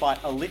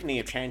 despite a litany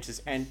of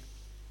chances. And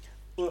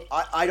look,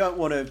 I don't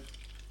want to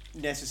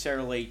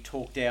necessarily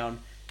talk down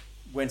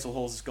Wenzel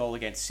Hall's goal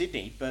against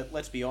Sydney, but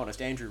let's be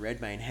honest, Andrew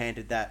Redmayne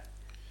handed that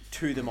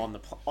to them on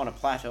a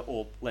platter,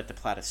 or let the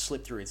platter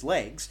slip through his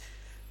legs.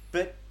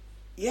 But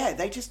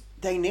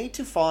they need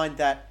to find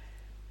that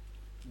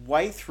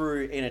way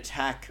through in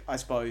attack, I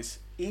suppose,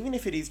 even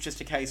if it is just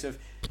a case of,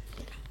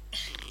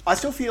 I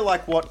still feel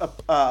like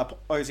what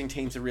opposing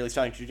teams are really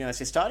starting to do now is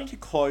they're starting to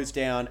close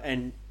down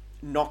and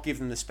not give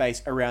them the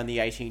space around the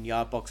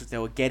 18-yard box that they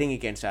were getting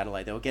against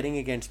Adelaide. They were getting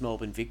against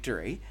Melbourne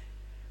Victory.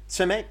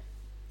 So maybe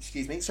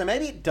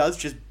it does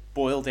just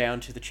boil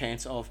down to the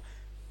chance of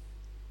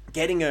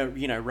getting a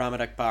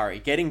Ramad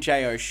Akbari, getting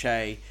Jay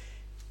O'Shea,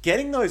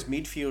 getting those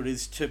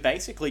midfielders to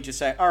basically just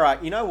say, all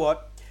right, you know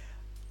what?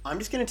 I'm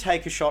just going to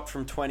take a shot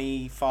from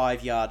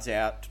 25 yards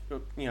out,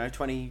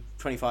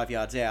 25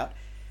 yards out,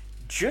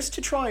 just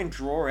to try and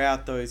draw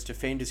out those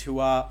defenders who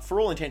are, for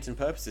all intents and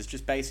purposes,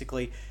 just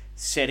basically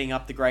setting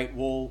up the Great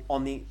Wall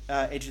on the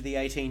edge of the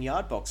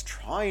 18-yard box.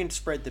 Try and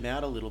spread them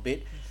out a little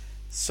bit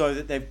so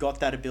that they've got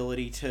that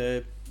ability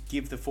to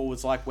give the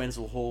forwards like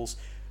Wenzel Halls,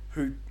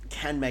 who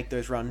can make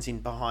those runs in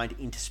behind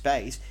into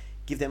space,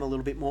 give them a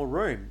little bit more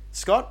room.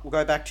 Scott, we'll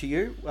go back to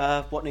you.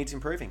 What needs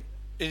improving?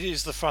 It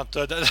is the front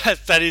third.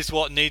 That is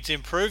what needs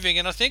improving,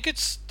 and I think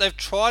they've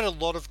tried a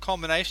lot of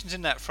combinations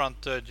in that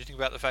front third. You think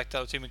about the fact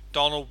that Scott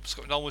McDonald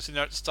was in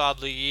there at the start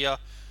of the year.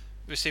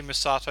 We've seen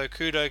Masato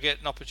Kudo get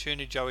an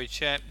opportunity, Joey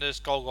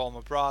Champness, Golgol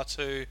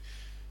Mabratu.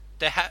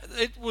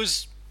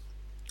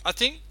 I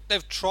think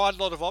they've tried a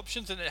lot of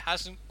options, and it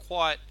hasn't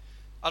quite.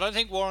 I don't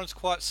think Warren's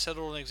quite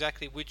settled on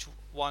exactly which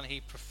one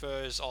he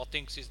prefers or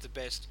thinks is the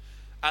best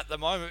at the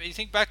moment. You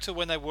think back to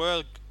when it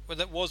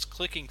was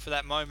clicking for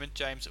that moment,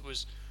 James. It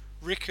was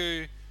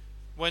Riku,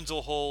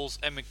 Wenzel Halls,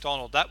 and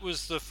McDonald. That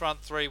was the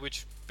front three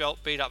which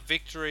beat up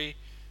Victory,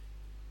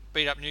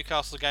 beat up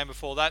Newcastle the game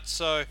before that.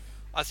 So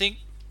I think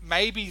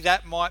maybe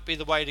that might be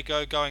the way to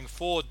go going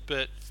forward.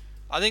 But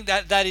I think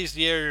that is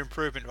the area of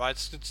improvement, right?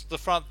 It's the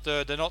front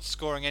third. They're not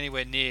scoring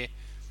anywhere near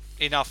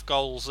enough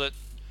goals.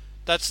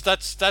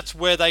 That's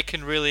where they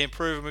can really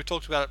improve. And we've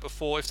talked about it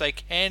before. If they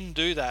can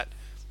do that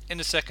in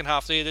the second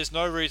half of the year, there's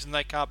no reason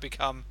they can't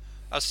become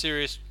a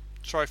serious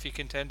trophy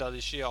contender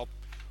this year.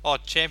 Or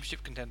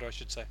championship contender, I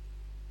should say.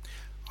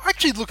 I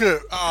actually look at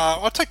it,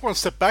 I'll take one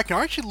step back and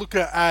I actually look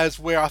at it as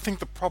where I think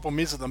the problem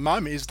is at the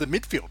moment is the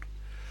midfield.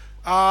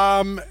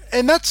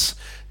 And that's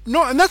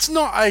not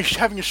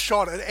having a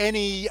shot at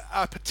any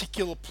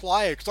particular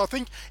player, because I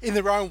think in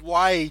their own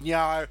way,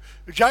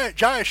 Jay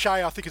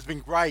O'Shea I think has been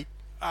great.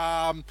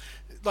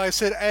 Like I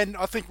said, and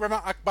I think Rema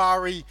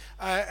Akbari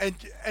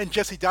and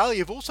Jesse Daly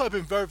have also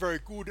been very, very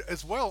good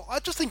as well. I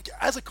just think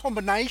as a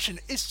combination,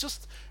 it's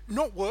just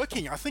not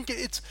working. I think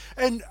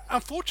and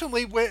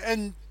unfortunately, where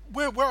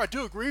I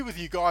do agree with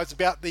you guys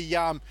about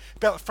the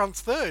front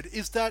third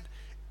is that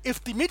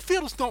if the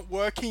midfield is not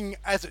working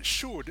as it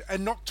should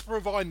and not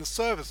providing the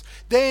service,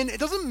 then it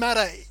doesn't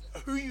matter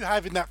who you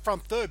have in that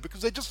front third,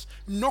 because they're just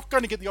not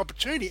going to get the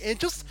opportunity. And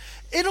just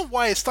in a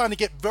way, it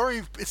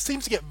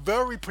seems to get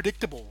very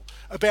predictable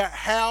about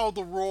how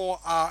the Raw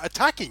are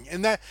attacking,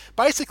 and that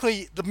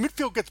basically the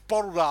midfield gets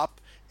bottled up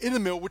in the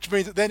middle, which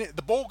means that then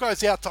the ball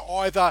goes out to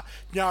either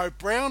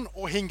Brown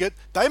or Hingett.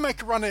 They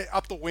make a run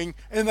up the wing,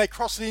 and then they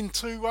cross it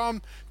into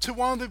to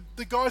one of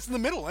the guys in the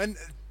middle, and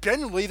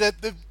generally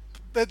the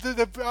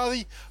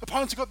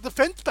opponents have got the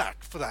defence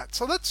back for that.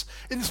 So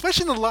and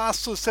especially in the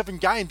last sort of 7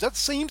 games, that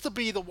seems to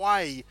be the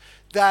way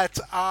that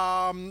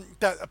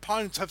that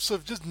opponents have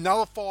sort of just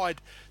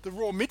nullified the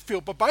Raw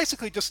midfield, but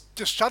basically just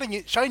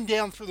shutting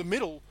down through the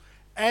middle,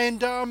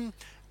 and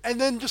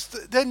then just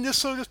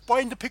sort of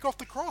waiting to pick off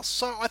the cross.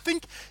 So I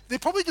think they're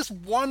probably just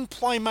one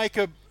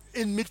playmaker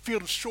in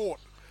midfield short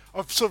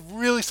of sort of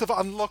really sort of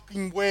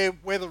unlocking where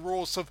the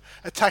Raw's sort of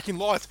attacking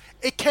lies.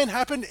 It can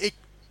happen. It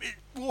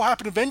will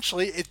happen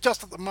eventually. It's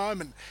just at the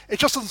moment, it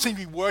just doesn't seem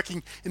to be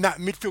working in that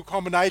midfield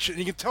combination. And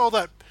you can tell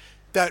that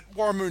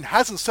Warren Moon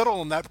hasn't settled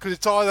on that, because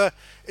it's either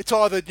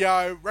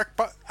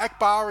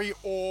Akbari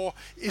or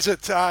is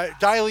it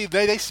Daly.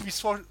 They seem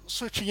to be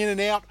switching in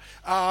and out.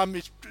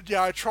 It's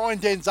trying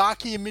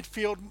Danzaki in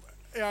midfield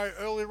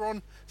earlier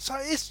on. So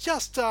it's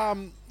just I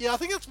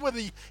think that's where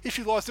the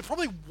issue lies. They're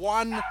probably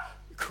one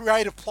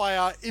creative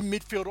player in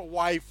midfield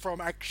away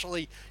from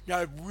actually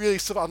really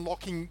sort of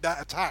unlocking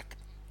that attack,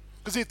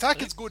 because the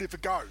attack is good if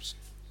it goes.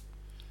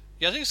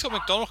 Yeah, I think Scott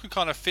McDonald can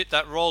kind of fit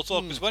that role as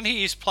well, because when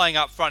he is playing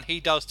up front,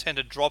 he does tend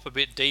to drop a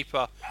bit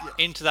deeper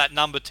into that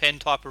number 10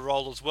 type of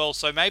role as well.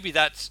 So maybe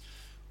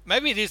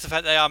it is the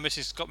fact they are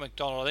missing Scott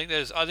McDonald.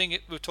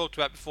 We've talked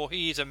about before,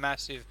 he is a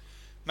massive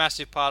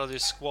part of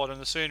this squad, and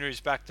the sooner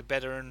he's back, the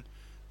better. And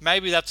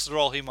maybe that's the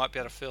role he might be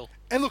able to fill.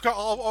 And look,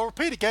 I'll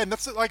repeat again.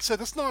 That's like I said.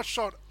 That's not a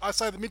shot. I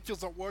say the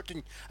midfield's not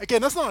working.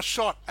 Again, that's not a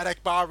shot at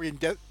Akbari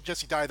and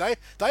Jesse Day.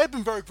 They have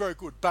been very, very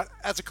good, but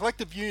as a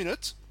collective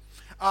unit.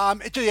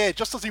 It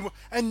just doesn't work.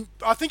 And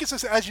I think it's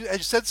just, as you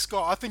said,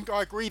 Scott, I think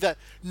I agree that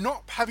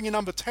not having a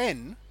number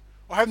 10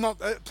 or having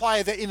not a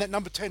player in that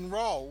number 10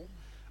 role,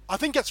 I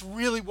think that's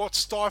really what's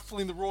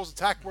stifling the Raw's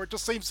attack, where it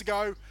just seems to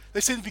go, they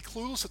seem to be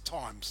clueless at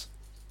times.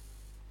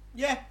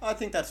 Yeah, I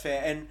think that's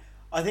fair. And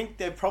I think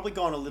they've probably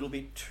gone a little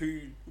bit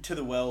to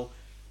the well.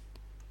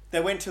 They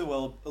went to the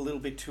well a little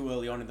bit too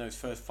early on in those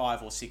first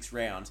 5 or 6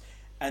 rounds.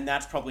 And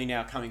that's probably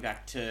now coming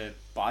back to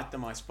bite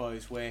them, I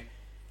suppose, where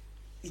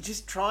you're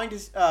just trying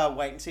to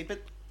wait and see.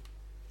 But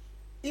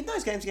in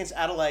those games against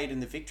Adelaide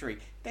and the Victory,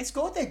 they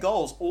scored their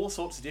goals all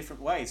sorts of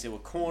different ways. There were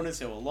corners,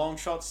 there were long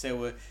shots, there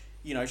were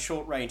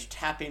short-range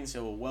tap-ins,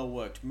 there were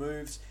well-worked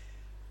moves.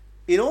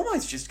 It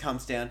almost just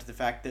comes down to the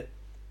fact that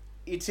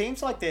it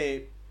seems like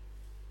they're...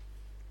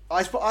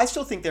 I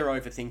still think they're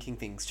overthinking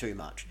things too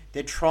much.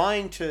 They're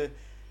trying to,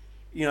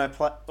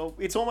 play...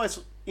 It's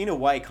almost, in a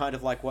way, kind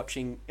of like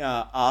watching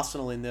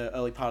Arsenal in the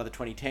early part of the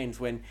 2010s,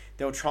 when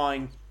they were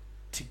trying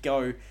to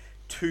go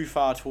too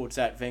far towards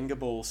that Wenger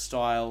ball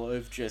style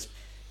of just,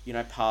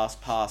 pass.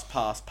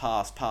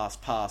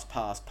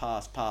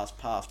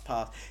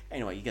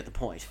 Anyway, you get the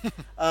point.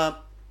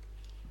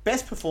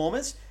 Best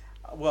performers,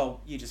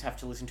 well, you just have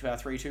to listen to our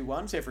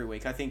 3-2-1s every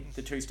week. I think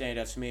the 2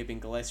 standouts for me have been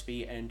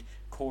Gillespie and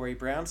Corey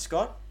Brown.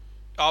 Scott?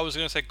 I was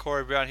going to say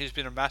Corey Brown. He's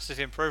been a massive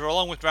improver,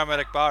 along with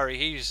Ramat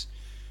Akbari.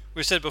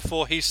 We said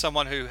before, he's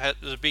someone who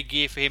there's a big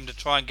year for him to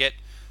try and get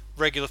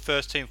regular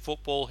first-team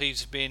football.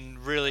 He's been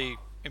really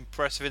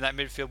impressive in that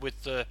midfield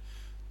with the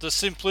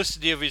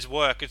simplicity of his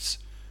work. It's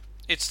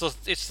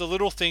the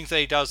little things that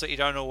he does that you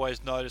don't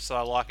always notice that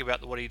I like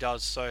about what he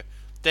does. So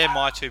they're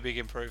my 2 big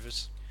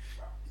improvers.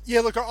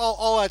 Yeah, look,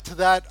 I'll add to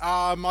that.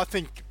 I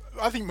think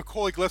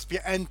Macaulay Gillespie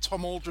and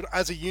Tom Aldred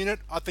as a unit,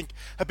 I think,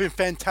 have been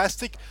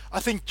fantastic.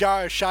 I think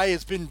Jay O'Shea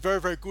has been very,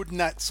 very good in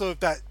that sort of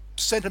that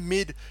centre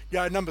mid,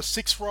 number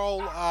 6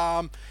 role.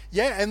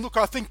 And look,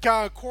 I think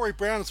Corey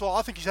Brown as well.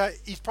 I think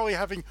he's probably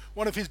having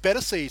one of his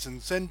better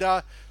seasons. And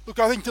look,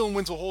 I think Dylan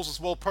Winslow-Halls as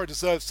well probably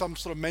deserves some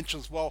sort of mention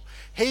as well.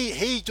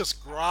 He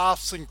just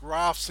grafts and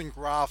grafts and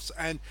grafts,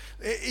 and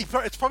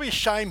it's probably a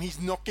shame he's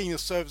not getting the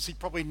service he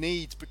probably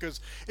needs, because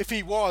if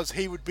he was,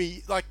 he would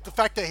be like, the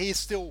fact that he's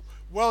still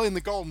well in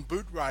the Golden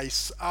Boot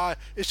race.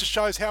 It just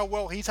shows how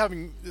well he's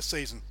having this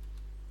season.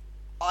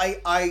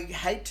 I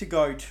hate to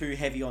go too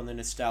heavy on the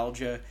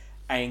nostalgia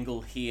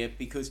angle here,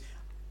 because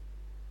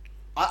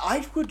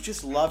I would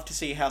just love to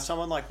see how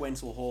someone like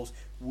Wenzel Halls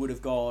would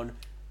have gone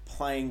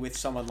playing with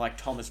someone like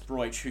Thomas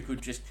Broich, who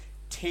could just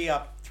tee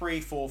up 3,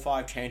 4,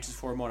 5 chances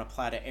for him on a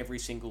platter every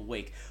single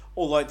week.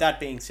 Although, that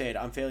being said,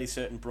 I'm fairly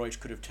certain Broich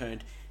could have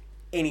turned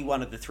any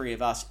one of the three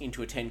of us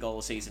into a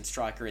 10-goal-a-season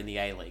striker in the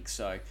A-League.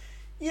 So,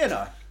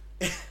 I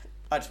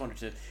just wanted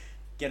to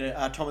get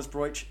a Thomas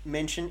Broich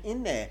mention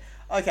in there.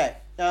 Okay,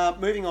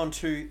 moving on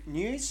to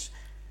news.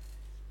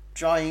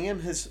 Jai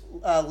Ingham has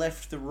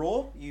left the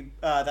Raw.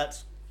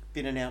 That's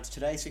been announced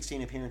today.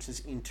 16 appearances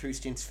in 2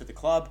 stints for the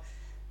club.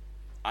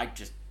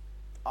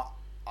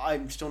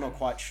 I'm still not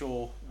quite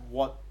sure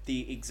what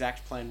the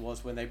exact plan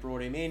was when they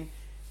brought him in.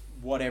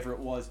 Whatever it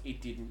was,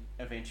 it didn't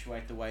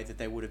eventuate the way that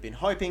they would have been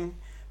hoping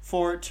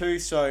for it to.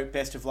 So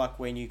best of luck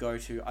when you go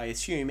to, I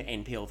assume,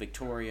 NPL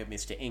Victoria,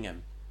 Mr.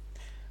 Ingham.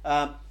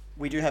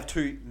 We do have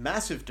 2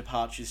 massive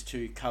departures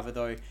to cover,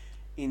 though,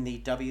 in the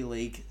W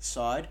League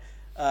side.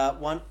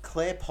 One,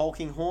 Claire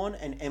Polkinghorn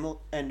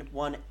and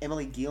one,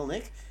 Emily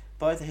Gielnick,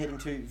 both are heading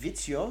to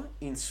Vitsjo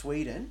in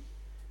Sweden.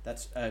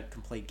 That's a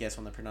complete guess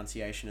on the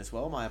pronunciation as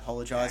well. I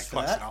apologise for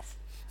that. Close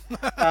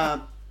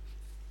enough.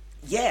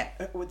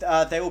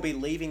 They will be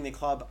leaving the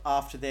club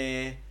after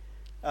their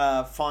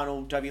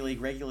final W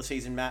League regular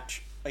season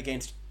match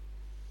against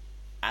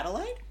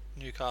Adelaide?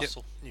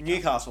 Newcastle. Yep.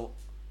 Newcastle.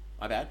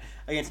 My bad.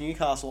 Against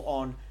Newcastle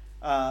on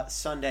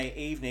Sunday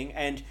evening.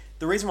 And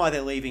the reason why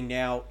they're leaving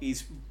now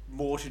is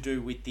more to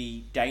do with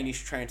the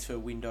Danish transfer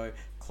window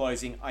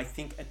closing, I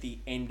think, at the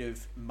end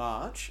of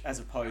March, as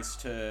opposed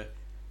to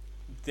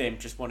them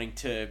just wanting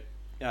to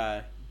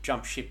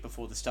jump ship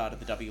before the start of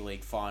the W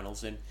League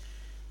finals. And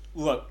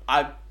look,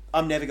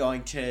 I'm never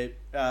going to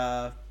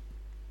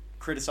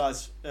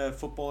criticise a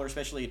footballer,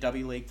 especially a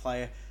W League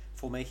player,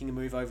 for making a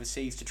move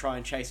overseas to try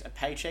and chase a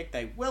paycheck.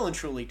 They well and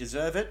truly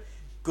deserve it.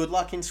 Good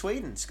luck in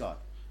Sweden, Scott.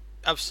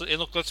 Absolutely.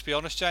 And look, let's be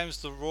honest,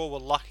 James, the Raw were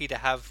lucky to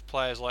have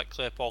players like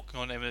Claire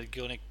Polkinghorn and Emily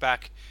Gielnick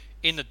back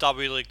in the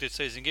W League this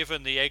season.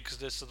 Given the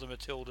exodus of the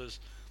Matildas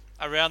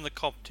around the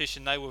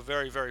competition, they were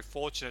very, very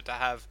fortunate to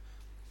have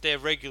their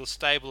regular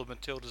stable of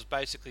Matildas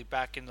basically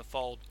back in the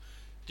fold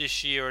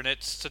this year. And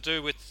it's to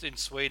do with, in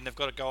Sweden, they've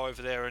got to go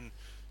over there and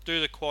do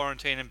the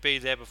quarantine and be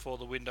there before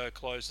the window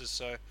closes.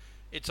 So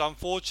it's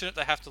unfortunate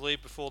they have to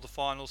leave before the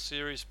final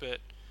series, but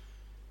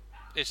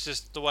it's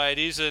just the way it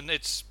is, and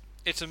it's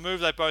a move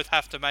they both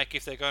have to make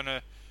if they're going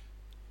to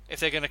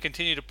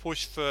continue to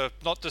push for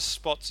not just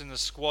spots in the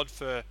squad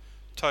for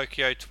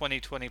Tokyo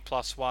 2020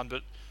 +1,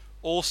 but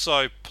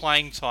also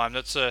playing time.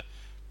 It's a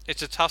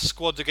tough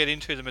squad to get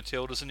into, the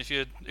Matildas, and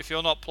if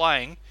you're not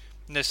playing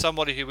and there's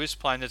somebody who is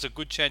playing, there's a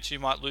good chance you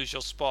might lose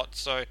your spot.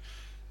 So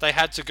they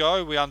had to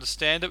go. We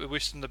understand it. We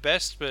wish them the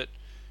best, but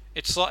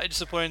it's slightly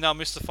disappointing they'll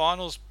miss the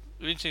finals.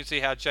 It'll be interesting to see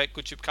how Jake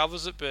Goodchip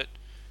covers it, but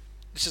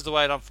this is the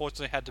way it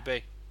unfortunately had to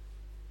be.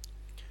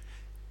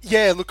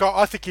 Yeah, look,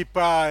 I think you hit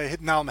the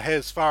nail on the head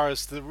as far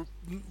as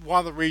one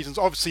of the reasons,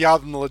 obviously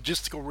other than the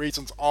logistical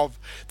reasons of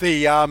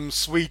the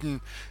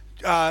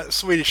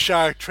Swedish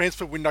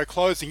transfer window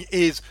closing,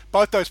 is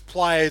both those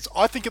players,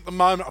 I think at the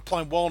moment, are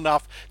playing well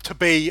enough to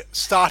be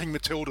starting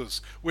Matildas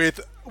with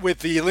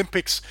the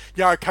Olympics,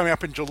 coming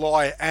up in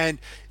July, and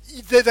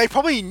they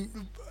probably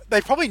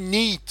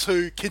need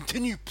to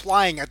continue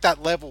playing at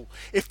that level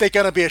if they're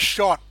going to be a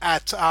shot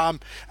at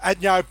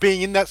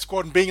being in that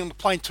squad and being on the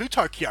plane to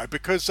Tokyo,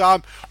 because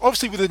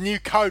obviously with a new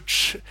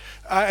coach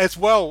as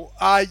well,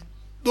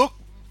 look,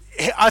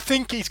 I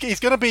think he's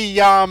going to be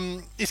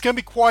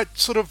quite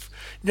sort of,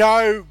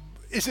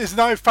 there's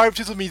no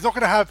favouritism. He's not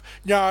going to have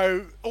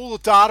all the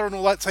data and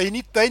all that. So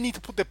they need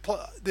to put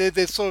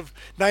their sort of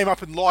name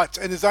up in lights,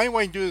 and there's the only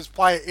way you can do is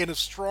play in a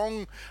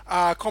strong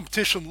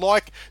competition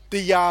like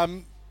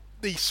the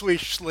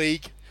Swedish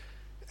league,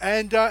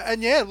 and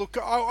yeah, look,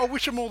 I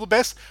wish them all the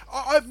best.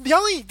 The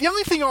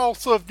only thing I'll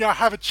sort of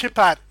have a chip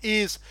at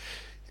is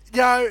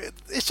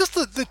it's just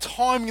the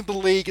timing of the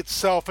league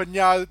itself, and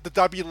the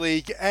W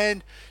League,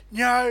 and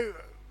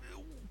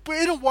but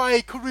in a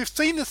way, could we have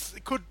seen this?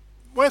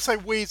 When I say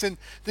we, as in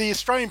the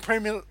Australian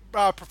Premier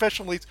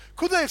Professional Leagues,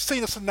 could they have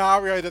seen a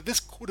scenario that this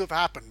could have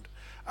happened?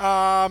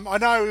 I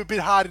know it would have been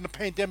hard in a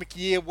pandemic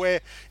year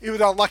where it was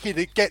unlucky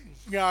to get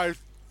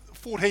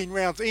 14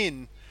 rounds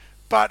in.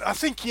 But I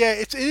think,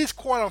 it is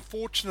quite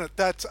unfortunate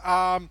that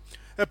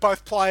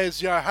both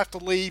players, have to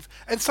leave.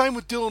 And same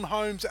with Dylan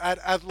Holmes at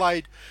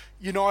Adelaide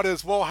United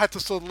as well, had to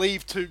sort of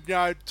leave to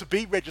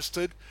be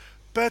registered.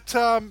 But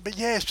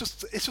yeah, it's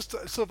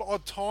just sort of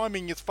odd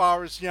timing as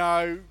far as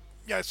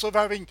sort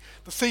of having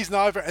the season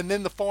over and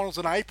then the finals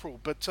in April.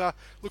 But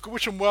look, I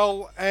wish them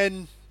well,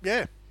 and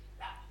yeah.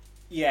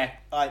 Yeah,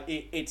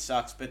 it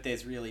sucks, but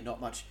there's really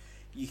not much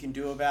you can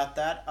do about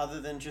that other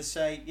than just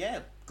say, yeah,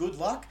 good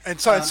luck. And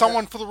so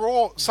someone for the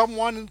Raw is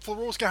going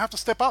to have to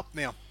step up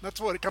now. That's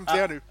what it comes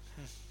down to.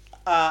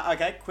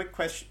 Okay, quick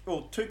question.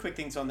 Well, two quick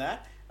things on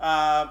that.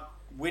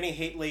 Winnie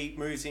Heatley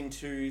moves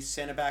into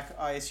centre back,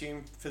 I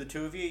assume, for the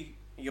two of you.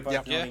 You're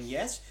both nodding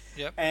yes.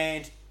 Yep.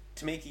 And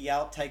Tamika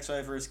Yallop takes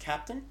over as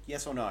captain,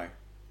 yes or no?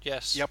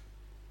 Yes.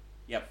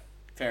 Yep.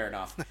 Fair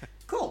enough.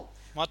 Cool.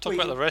 Might talk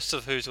about the rest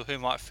of who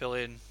might fill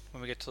in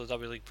when we get to the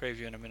W League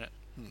preview in a minute.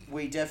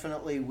 We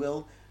definitely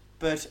will.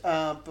 But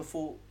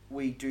before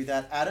we do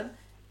that, Adam,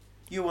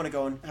 you want to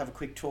go and have a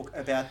quick talk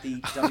about the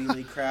W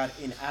League crowd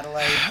in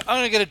Adelaide? I'm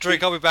going to get a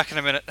drink. I'll be back in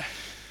a minute.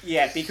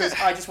 Yeah, because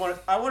I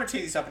want to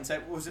tee this up and say,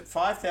 was it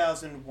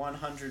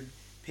 5,100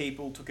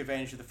 people took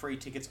advantage of the free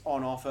tickets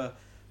on offer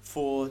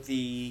for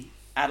the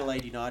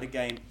Adelaide United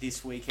game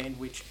this weekend,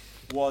 which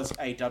was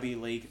a W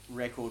League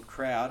record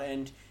crowd?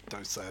 And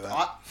don't say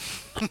that.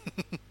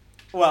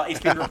 Well, it's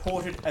been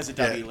reported as a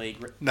W League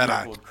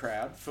record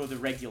crowd for the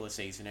regular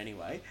season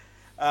anyway.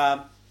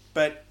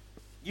 But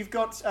you've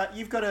got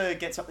to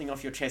get something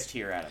off your chest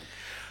here, Adam.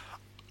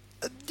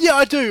 Yeah,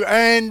 I do.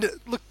 And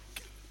look,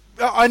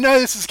 I know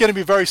this is going to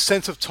be a very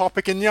sensitive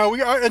topic, and no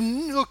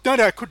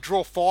doubt I could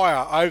draw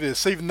fire over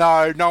this, even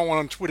though no one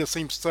on Twitter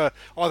seems to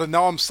either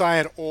know I'm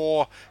saying it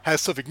or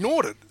has sort of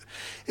ignored it.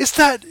 Is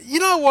that, you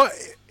know what,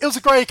 it was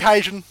a great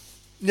occasion.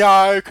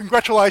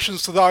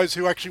 Congratulations to those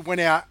who actually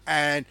went out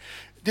and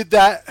did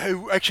that,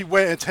 who actually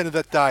went and attended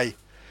that day.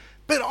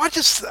 But I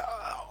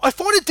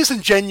find it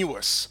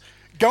disingenuous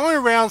going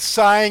around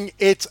saying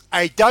it's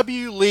a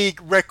W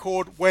League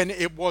record when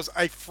it was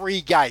a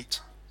free gate.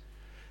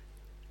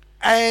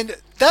 And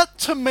that,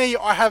 to me,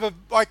 I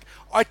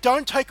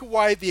don't take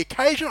away the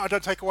occasion, I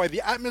don't take away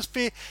the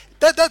atmosphere.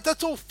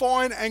 That's all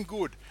fine and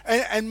good,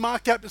 and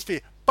marked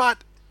atmosphere.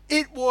 But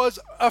it was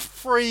a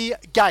free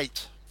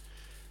gate.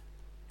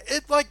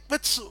 Like I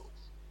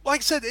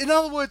said, in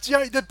other words,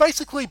 they're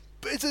basically,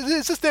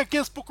 it's just their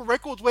Guinness Book of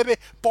Records where they're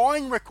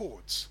buying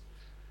records.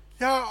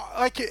 Or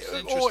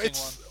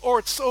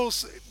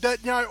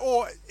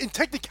in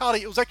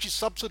technicality, it was actually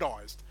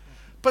subsidised.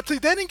 But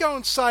to then go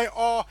and say,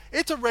 oh,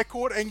 it's a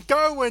record, and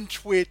go and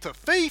tweet to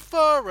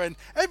FIFA and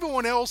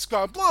everyone else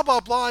going, blah,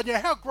 blah, blah, and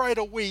how great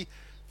are we?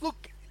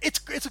 Look, it's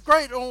a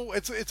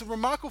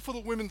remarkable for the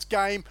women's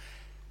game.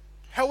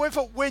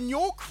 However, when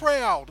your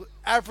crowd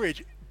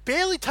average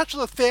barely touches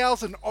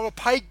 1,000 on a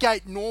paid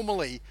gate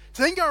normally,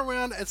 to then go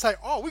around and say,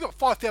 oh, we got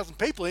 5,000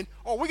 people in,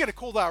 oh, we're going to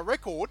call that a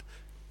record.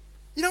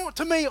 You know what,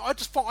 to me, I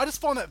just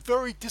find that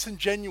very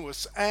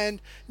disingenuous.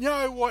 And you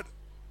know what,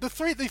 the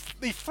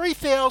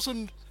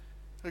 3,000...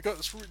 I've got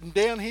this written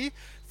down here.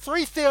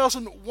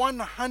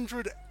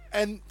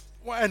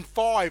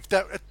 3,105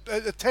 that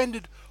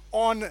attended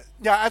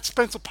at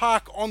Spencer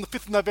Park on the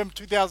 5th of November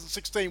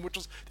 2016, which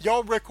was the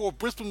old record,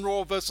 Brisbane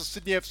Roar versus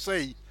Sydney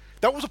FC.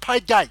 That was a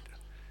paid gate.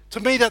 To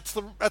me, that's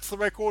the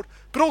record.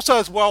 But also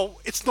as well,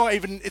 it's not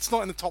in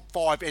the top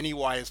 5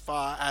 anyway, as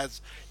far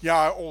as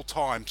all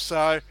time.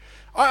 So,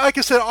 like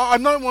I said, I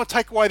don't want to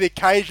take away the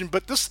occasion,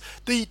 but just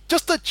the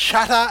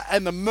chatter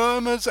and the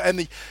murmurs and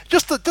the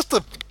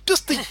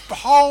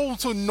whole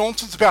sort of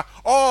nonsense about,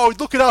 oh,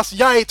 look at us,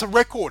 yay, it's a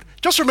record.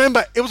 Just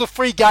remember, it was a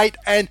free gate,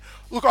 and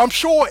look, I'm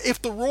sure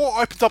if the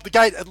Raw opens up the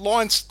gate at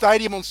Lions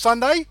Stadium on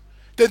Sunday,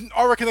 then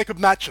I reckon they could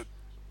match it.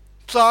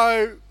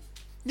 So,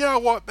 you know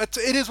what, it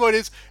is what it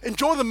is.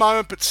 Enjoy the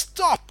moment, but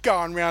stop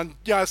going around,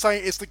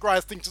 saying it's the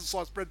greatest thing since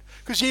sliced bread.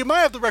 Because you may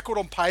have the record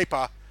on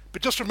paper,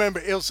 but just remember,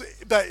 it was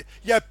that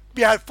you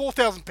had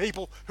 4,000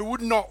 people who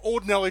would not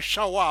ordinarily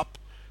show up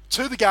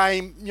to the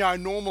game,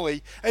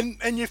 normally. And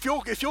if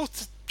you're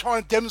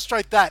trying to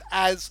demonstrate that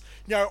as,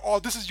 oh,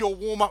 this is your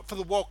warm up for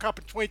the World Cup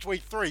in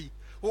 2023.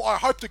 Well, I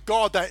hope to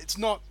God that it's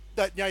not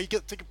that you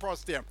get the ticket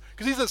price down,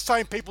 because these are the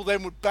same people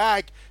then would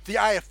bag the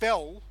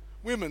AFL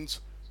women's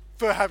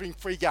for having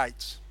free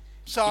gates.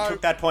 So you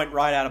took that point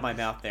right out of my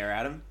mouth there,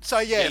 Adam. So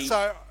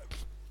I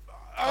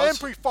am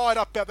pretty fired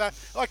up about that.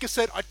 Like I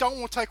said, I don't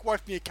want to take away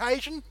from the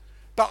occasion,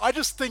 but I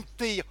just think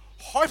the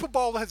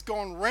hyperbole has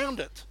gone around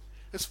it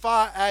as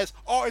far as,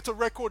 oh, it's a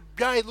record,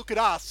 yay, look at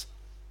us.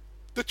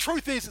 The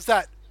truth is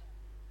that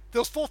there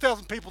was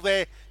 4,000 people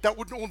there that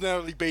wouldn't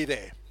ordinarily be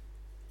there.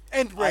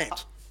 End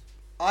rant.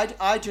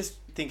 I just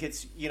think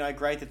it's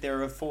great that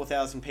there are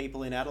 4,000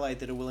 people in Adelaide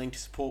that are willing to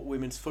support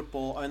women's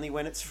football only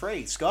when it's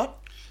free. Scott?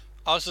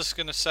 I was just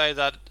going to say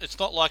that it's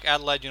not like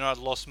Adelaide United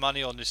lost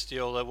money on this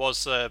deal. There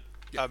was a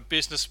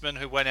businessman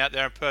who went out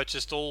there and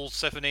purchased all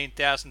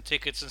 17,000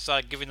 tickets and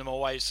started giving them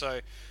away. So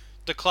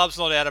the club's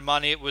not out of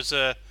money. It was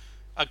a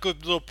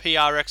good little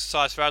PR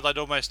exercise for Adelaide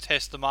to almost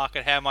test the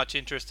market, how much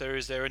interest there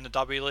is there in the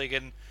W League.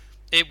 And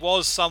it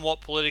was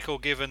somewhat political,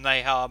 given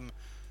they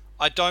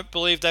I don't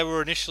believe they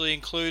were initially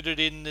included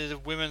in the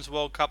Women's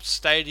World Cup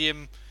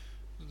stadium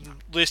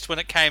list when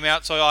it came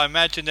out. So I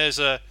imagine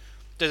they're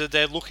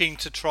looking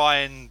to try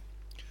and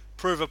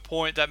prove a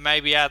point that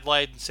maybe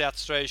Adelaide and South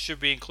Australia should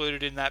be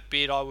included in that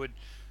bid, I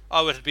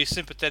would be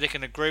sympathetic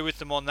and agree with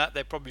them on that.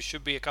 There probably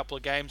should be a couple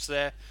of games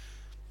there.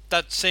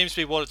 That seems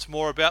to be what it's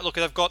more about. Look,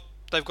 they've got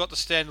the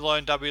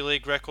standalone W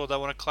League record. They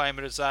want to claim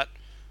it as that.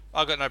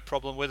 I've got no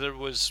problem with it.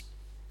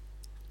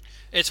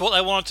 It's what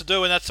they wanted to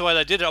do, and that's the way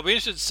they did it. I'll be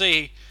interested to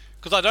see,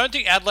 because I don't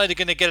think Adelaide are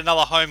going to get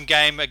another home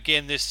game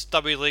again this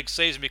W League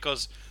season,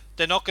 because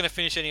they're not going to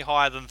finish any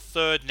higher than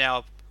third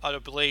now, I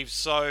believe.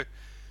 So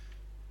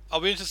I'll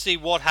be interested to see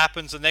what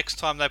happens the next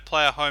time they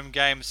play a home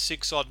game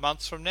 6 odd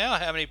months from now.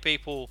 How many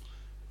people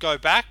go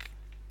back?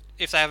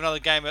 If they have another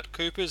game at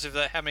Coopers,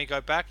 how many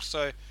go back?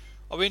 So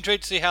I'll be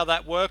intrigued to see how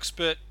that works,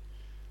 but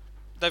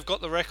they've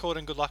got the record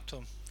and good luck to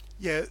them.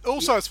 Yeah,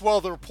 also as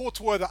well, the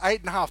reports were that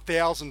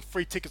 8,500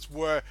 free tickets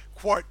were,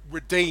 quote,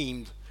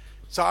 redeemed.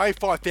 So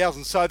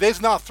 5,000. So there's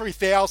another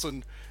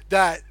 3,000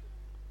 that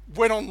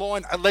went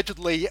online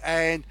allegedly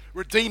and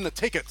redeemed the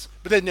tickets,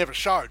 but they never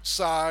showed.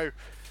 So,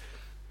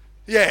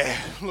 yeah,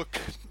 look,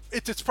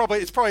 it's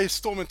probably a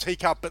storm and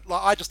teacup, but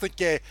like, I just think,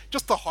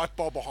 just the hype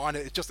ball behind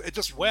it, it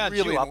just Wound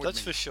really you up, annoyed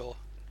that's me. for sure.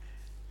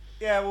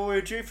 Yeah, well, we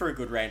were due for a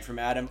good rant from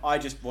Adam. I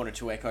just wanted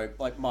to echo,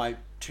 like, my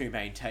two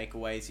main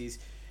takeaways is,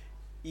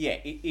 yeah,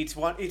 it's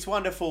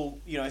wonderful,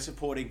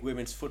 supporting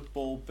women's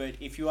football, but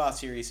if you are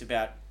serious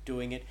about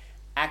doing it,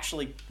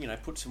 actually,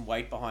 put some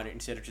weight behind it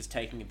instead of just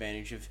taking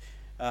advantage of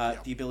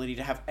the ability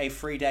to have a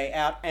free day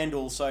out. And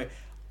also,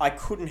 I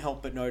couldn't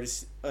help but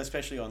notice,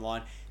 especially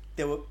online,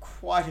 there were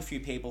quite a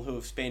few people who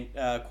have spent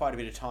quite a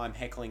bit of time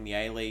heckling the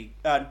A-League,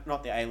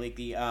 not the A-League,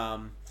 the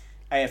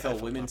AFL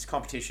women's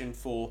competition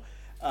for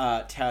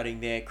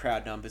touting their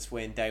crowd numbers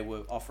when they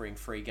were offering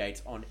free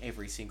gates on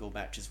every single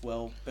match as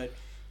well. But,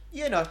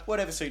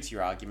 whatever suits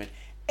your argument.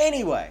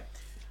 Anyway,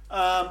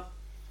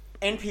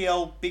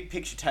 NPL, big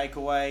picture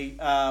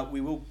takeaway. We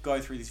will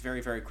go through this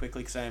very, very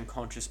quickly because I am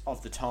conscious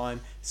of the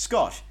time.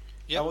 Scott,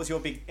 What was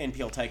your big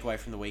NPL takeaway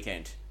from the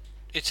weekend?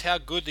 It's how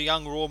good the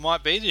young Raw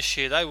might be this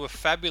year. They were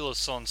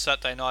fabulous on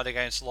Saturday night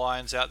against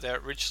Lions out there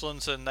at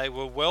Richlands, and they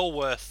were well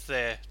worth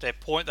their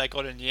point they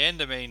got in the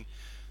end. I mean,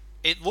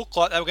 it looked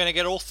like they were going to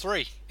get all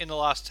three in the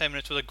last 10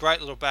 minutes with a great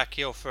little back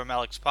heel from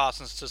Alex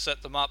Parsons to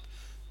set them up.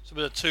 So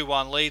with a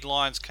 2-1 lead,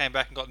 Lions came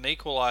back and got an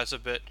equaliser,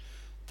 but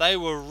they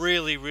were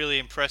really, really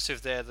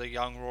impressive there, the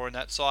young Raw in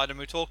that side. And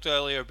we talked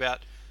earlier about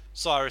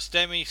Cyrus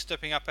Demi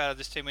stepping up out of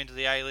this team into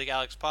the A-League,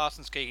 Alex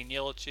Parsons, Keegan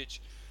Jelicic.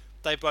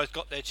 They both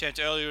got their chance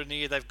earlier in the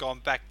year. They've gone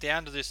back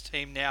down to this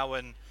team now,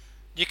 and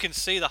you can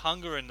see the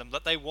hunger in them,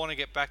 that they want to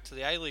get back to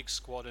the A-League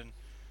squad, and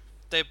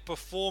they're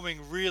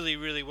performing really,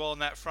 really well in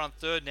that front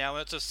third now,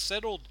 and it's a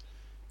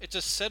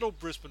settled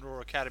Brisbane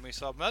Roar Academy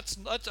side. That's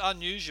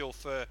unusual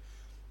for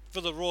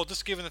the Roar,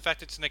 just given the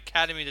fact it's an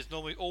academy. There's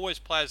normally always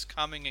players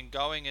coming and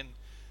going, and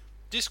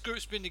this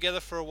group's been together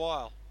for a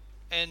while,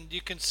 and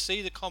you can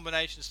see the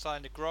combination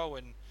starting to grow,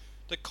 and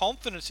the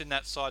confidence in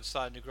that side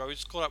starting to grow. We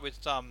just caught up with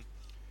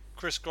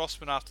Chris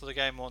Grossman after the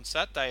game on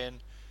Saturday, and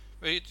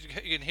you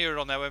can hear it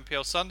on our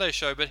NPL Sunday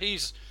show, but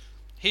he's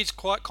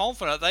quite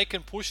confident they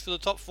can push for the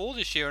top 4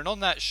 this year, and on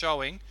that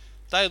showing,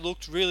 they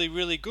looked really,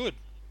 really good.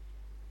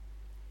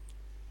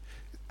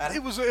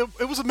 It was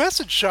a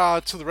message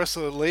to the rest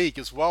of the league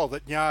as well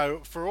that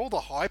for all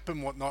the hype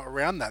and whatnot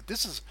around that,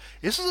 this is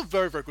a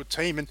very, very good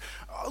team. And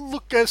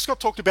look, Scott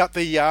talked about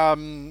the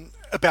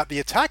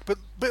attack, but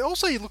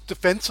also you look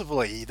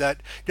defensively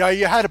that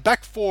you had a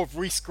back 4 of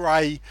Reece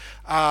Gray,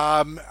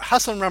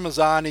 Hassan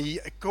Ramazani,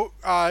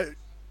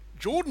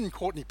 Jordan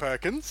Courtney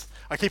Perkins.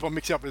 I keep on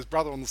mixing up with his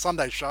brother on the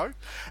Sunday show,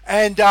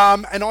 and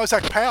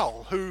Isaac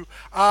Powell, who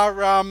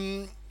are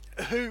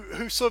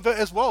who sort of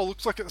as well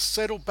looks like a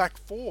settled back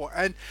 4.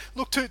 And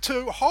look,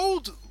 to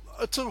hold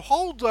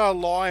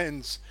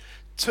Lions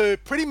to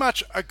pretty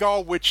much a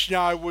goal which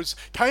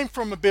came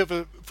from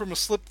a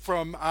slip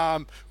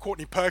from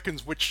Courtney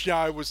Perkins, which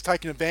was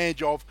taken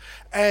advantage of,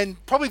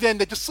 and probably then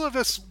they just sort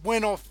of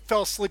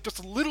fell asleep just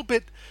a little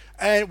bit,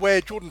 and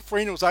where Jordan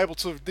Freena was able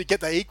to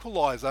get the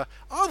equaliser.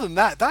 Other than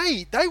that,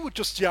 they were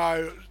just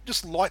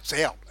lights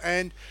out,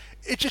 and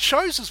it just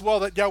shows as well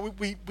that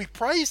we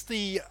praised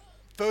the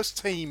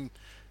first team,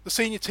 the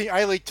senior team,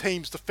 A-League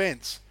team's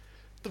defence.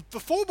 The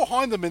 4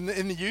 behind them in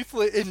the youth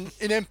in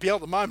NPL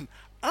at the moment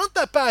aren't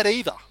that bad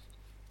either.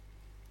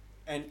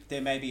 And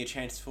there may be a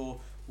chance for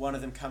one of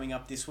them coming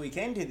up this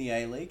weekend in the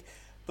A-League,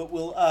 but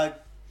we'll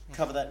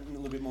cover that in a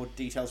little bit more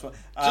detail as well.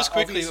 Just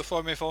quickly before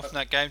I move on from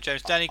that game,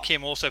 James, Danny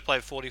Kim also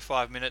played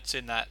 45 minutes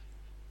in that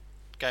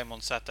game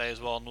on Saturday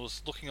as well, and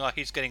was looking like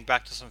he's getting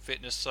back to some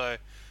fitness. So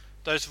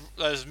those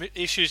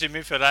issues in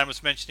midfield Adam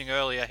was mentioning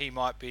earlier, he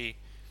might be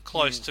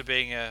close to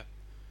being a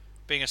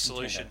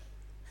solution.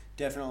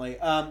 Definitely.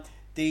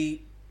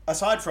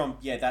 Aside from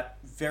that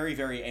very,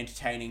 very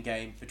entertaining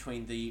game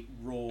between the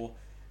Raw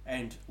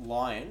and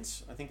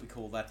Lions, I think we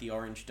call that the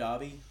Orange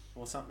Derby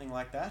or something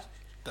like that.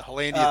 The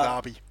Hollandia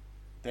Derby.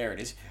 There it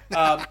is.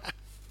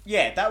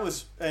 That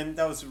was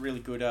a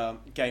really good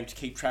game to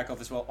keep track of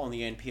as well on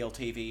the NPL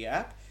TV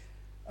app.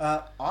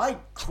 I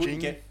couldn't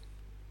get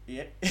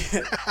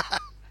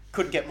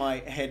couldn't get my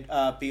head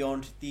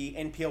beyond the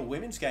NPL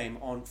women's game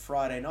on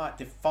Friday night.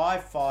 The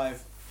 5-5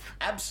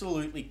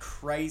 absolutely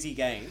crazy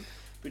game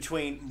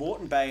between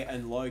Moreton Bay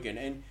and Logan.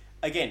 And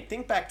again,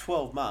 think back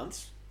 12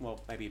 months.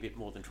 Well, maybe a bit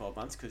more than 12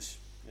 months because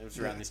it was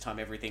around this time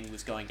everything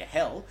was going to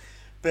hell.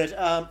 But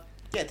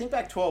yeah, think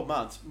back 12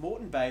 months.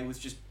 Moreton Bay was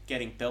just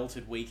getting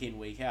belted week in,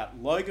 week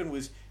out. Logan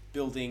was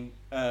building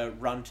a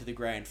run to the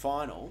grand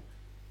final.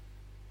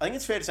 I think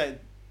it's fair to say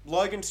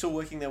Logan's still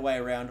working their way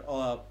around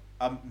a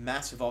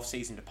massive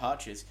off-season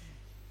departures.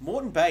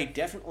 Moreton Bay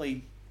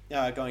definitely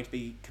going to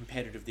be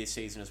competitive this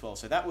season as well.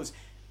 So that was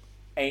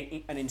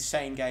an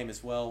insane game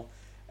as well.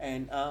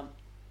 And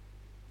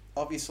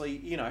obviously,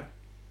 you know,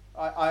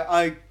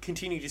 I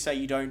continue to say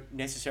you don't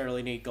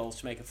necessarily need goals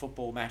to make a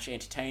football match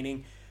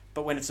entertaining,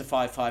 but when it's a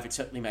 5-5, it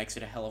certainly makes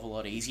it a hell of a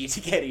lot easier to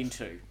get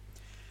into.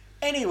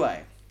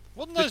 Anyway.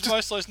 Wasn't those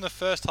most lows in the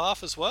first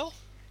half as well?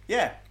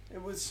 Yeah,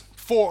 it was...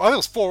 I think it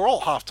was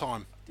 4-4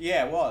 half-time.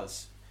 Yeah, it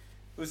was.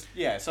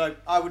 Yeah, so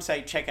I would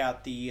say check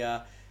out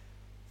the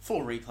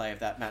full replay of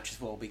that match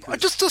as well, because...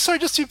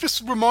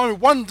 Just remind me,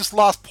 one just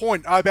last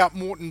point about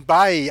Moreton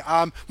Bay.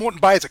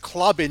 Moreton Bay as a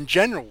club in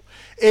general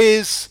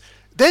is...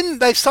 Then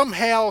they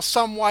somehow,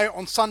 some way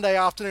on Sunday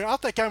afternoon,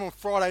 after that game on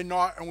Friday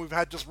night and we've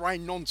had just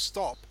rain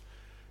non-stop,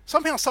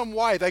 somehow, some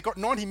way, they got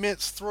 90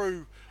 minutes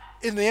through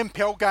in the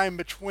MPL game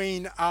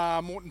between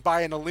Moreton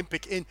Bay and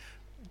Olympic in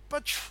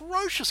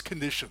atrocious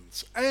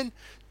conditions.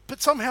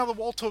 But somehow the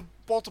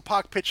Walter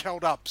Park pitch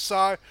held up.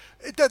 So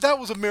that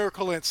was a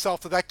miracle in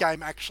itself that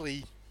game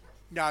actually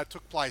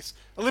took place.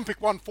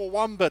 Olympic won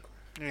 4-1, but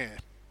yeah.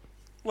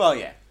 Well,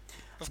 yeah.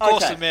 Of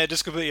course, the mayor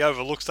just completely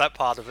overlooks that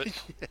part of it.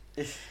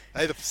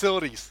 Hey, the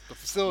facilities.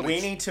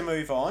 We need to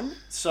move on.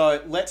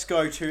 So let's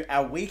go to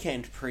our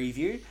weekend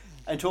preview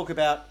and talk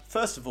about,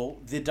 first of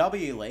all, the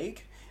W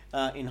League.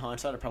 In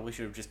hindsight, I probably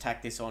should have just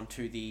tacked this on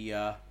to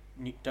the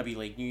W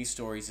League news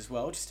stories as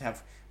well, just to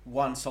have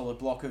one solid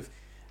block of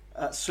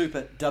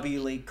super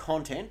W League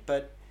content.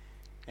 But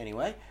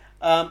anyway,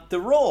 the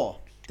Raw,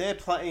 they're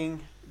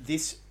playing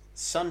this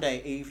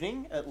Sunday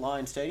evening at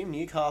Lion Stadium,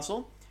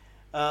 Newcastle.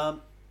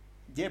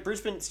 Yeah,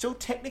 Brisbane still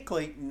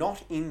technically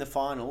not in the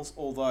finals,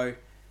 although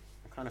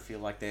I kind of feel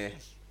like they're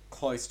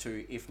close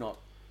to, if not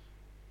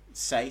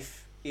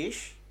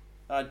safe-ish.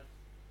 I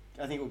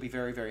think it would be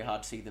very, very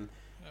hard to see them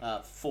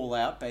fall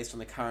out based on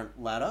the current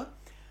ladder.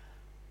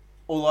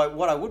 Although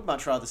what I would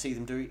much rather see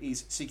them do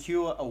is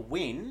secure a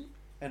win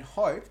and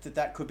hope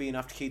that could be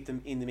enough to keep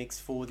them in the mix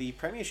for the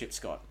Premiership,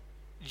 Scott.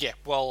 Yeah,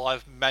 well, I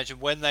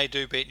imagine when they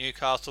do beat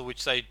Newcastle,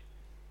 which they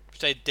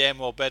damn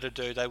well better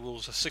do, they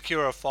will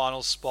secure a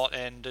final spot.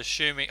 And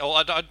assuming,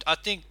 I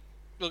think,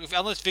 look,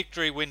 unless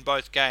Victory win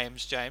both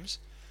games, James,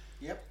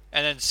 yep,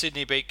 and then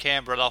Sydney beat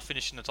Canberra, they'll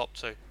finish in the top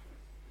two.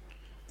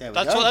 There we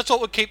go. That's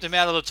what would keep them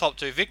out of the top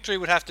two. Victory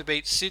would have to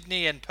beat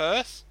Sydney and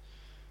Perth,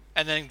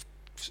 and then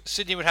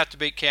Sydney would have to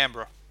beat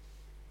Canberra.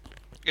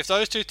 If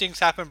those two things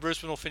happen,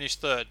 Brisbane will finish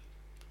third.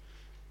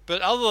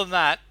 But other than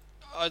that,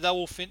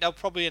 they'll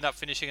probably end up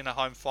finishing in a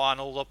home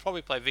final. They'll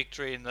probably play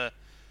Victory in the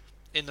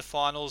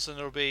finals, and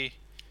it'll be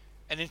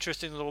an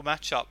interesting little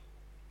matchup.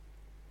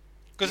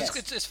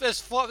 Because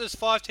there's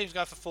five teams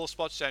going for 4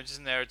 spots, James,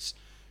 isn't there? It's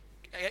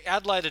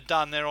Adelaide are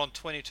done. They're on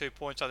 22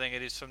 points, I think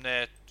it is, from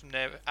their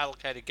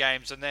allocated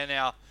games, and they're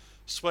now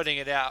sweating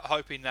it out,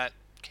 hoping that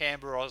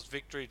Canberra or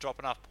Victory drop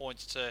enough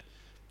points to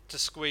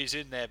squeeze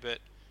in there. But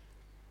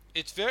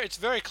it's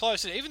very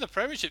close, and even the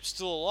Premiership's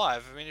still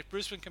alive. I mean, if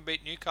Brisbane can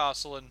beat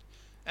Newcastle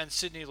and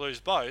Sydney lose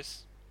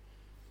both,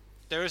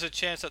 there is a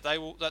chance that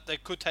they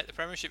could take the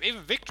Premiership.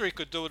 Even Victory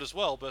could do it as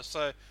well. But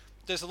so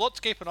there's a lot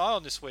to keep an eye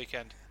on this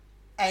weekend.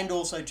 And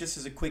also, just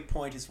as a quick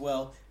point as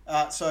well,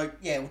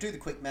 we'll do the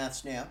quick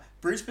maths now.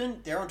 Brisbane,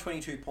 they're on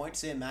 22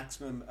 points. Their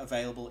maximum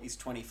available is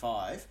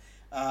 25.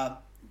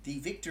 The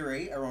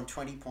Victory are on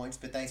 20 points,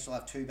 but they still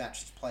have 2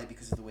 matches to play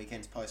because of the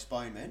weekend's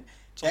postponement.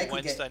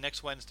 It's on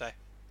next Wednesday.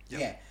 Yep.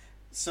 Yeah.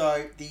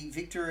 So the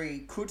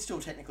Victory could still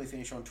technically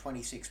finish on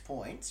 26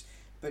 points,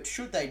 but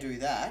should they do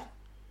that,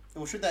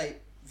 or should they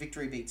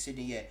Victory beat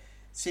Sydney? Yeah.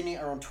 Sydney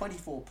are on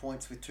 24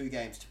 points with 2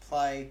 games to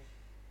play.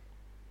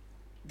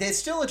 There's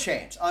still a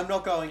chance. I'm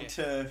not going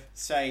to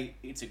say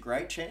it's a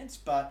great chance,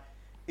 but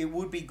it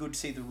would be good to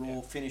see the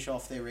Raw finish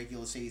off their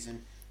regular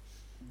season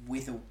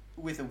with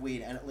a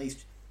win and at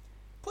least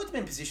put them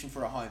in position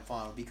for a home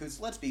final.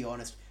 Because let's be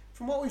honest,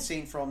 from what we've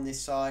seen from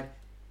this side,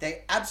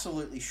 they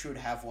absolutely should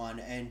have one.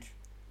 And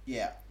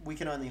yeah, we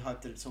can only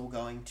hope that it's all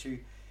going to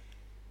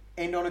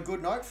end on a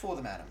good note for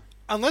them, Adam.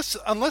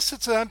 Unless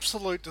it's an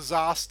absolute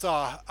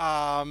disaster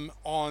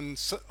on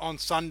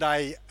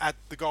Sunday at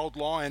the Gold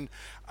Lion,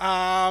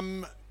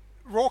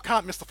 Raw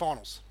can't miss the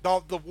finals.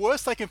 The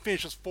worst they can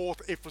finish is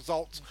 4th if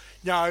results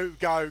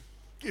go,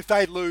 if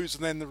they lose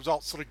and then the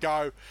results sort of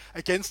go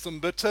against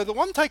them. But the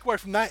one takeaway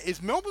from that is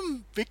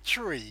Melbourne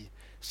Victory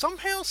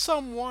somehow,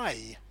 some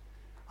way,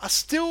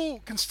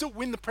 can still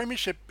win the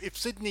Premiership if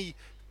Sydney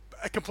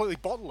completely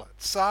bottle it.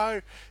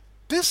 So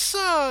this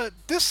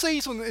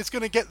season is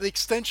going to get the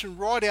extension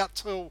right out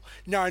till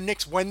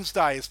next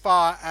Wednesday, as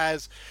far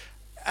as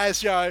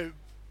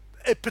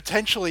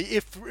potentially,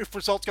 if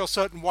results go a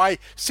certain way,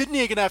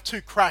 Sydney are going to have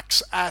two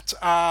cracks at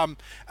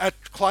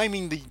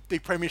claiming the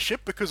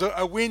premiership, because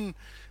a win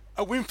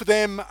for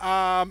them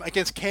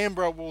against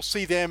Canberra will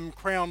see them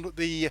crowned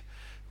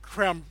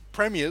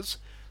premiers.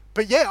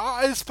 But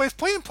yeah, there's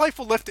plenty of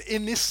playful left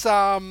in this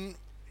sort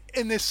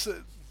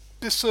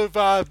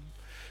of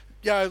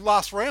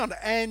last round,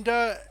 and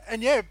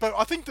yeah. But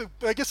I think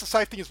I guess the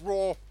safe thing is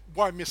Raw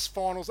won't miss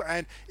finals,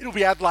 and it'll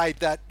be Adelaide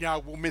that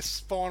will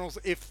miss finals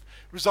if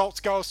results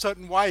go a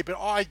certain way. But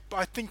I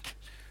think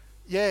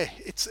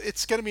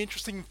it's going to be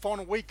interesting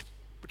final week,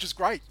 which is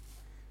great.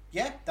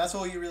 Yeah, that's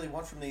all you really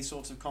want from these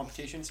sorts of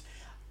competitions.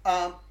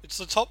 It's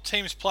the top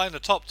teams playing the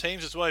top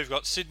teams as well. You've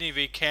got Sydney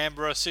v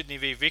Canberra, Sydney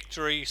v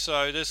Victory.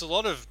 So there's a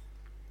lot of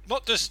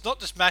not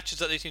just matches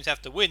that these teams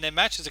have to win. They're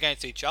matches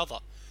against each other,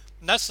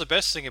 and that's the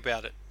best thing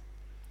about it.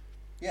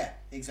 Yeah,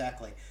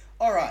 exactly.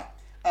 All right.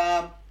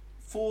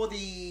 For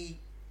the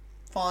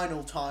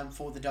final time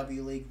for the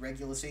W League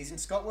regular season,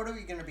 Scott, what are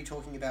we going to be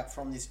talking about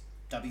from this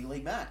W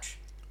League match?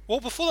 Well,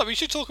 before that, we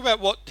should talk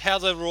about how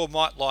the Raw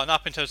might line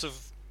up in terms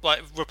of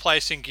like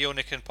replacing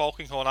Gielnik and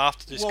Polkinghorne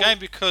after this game,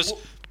 because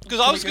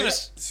I was going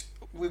to.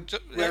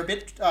 We're a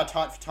bit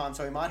tight for time,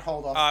 so we might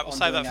hold off. All right, we'll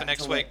save that for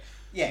next week.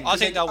 Yeah, I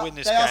think they'll win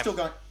this game.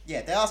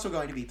 They are still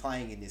going to be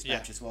playing in this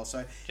match as well.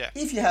 So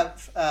if you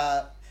have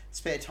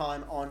spare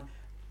time on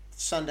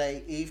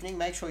Sunday evening,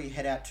 make sure you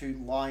head out to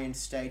Lions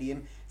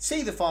Stadium,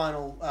 see the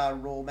final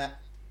Raw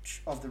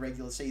match of the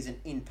regular season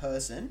in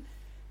person,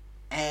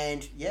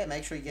 and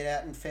make sure you get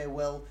out and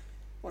farewell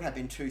what have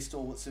been two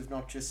stalwarts of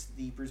not just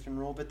the Brisbane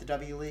Raw but the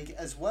W League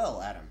as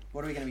well. Adam,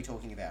 what are we going to be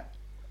talking about?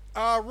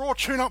 Raw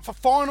tune-up for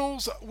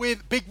finals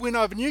with big win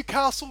over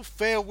Newcastle,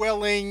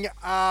 farewelling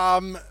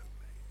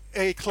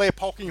Claire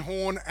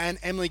Polkinghorne and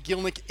Emily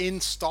Gielnik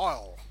in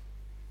style.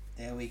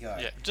 There we go.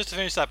 Yeah, just to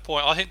finish that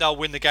point, I think they'll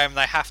win the game, and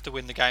they have to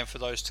win the game for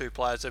those two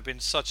players. They've been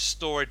such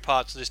storied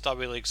parts of this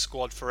W League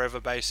squad forever,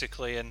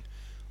 basically, and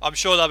I'm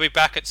sure they'll be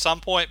back at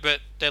some point, but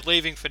they're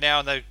leaving for now,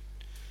 and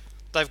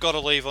they've got to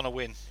leave on a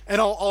win.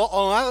 And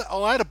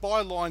I'll add a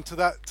byline to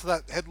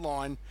that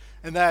headline,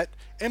 and that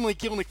Emily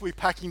Gielnik will be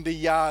packing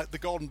the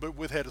Golden Boot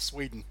with her to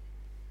Sweden.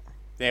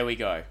 There we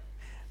go.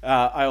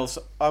 I'm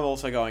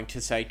also going to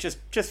say,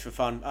 just for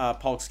fun,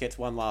 Polks gets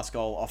one last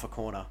goal off a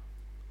corner.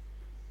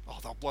 Oh,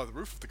 they'll blow the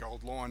roof of the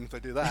Gold Line if they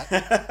do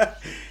that.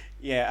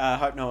 I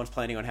hope no one's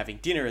planning on having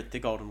dinner at the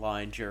Golden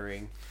Lion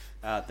during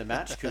the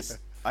match, because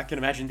I can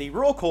imagine the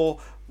Raw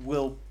call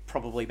will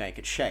probably make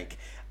it shake.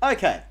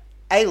 Okay,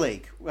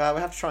 A-League. We'll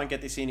have to try and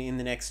get this in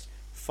the next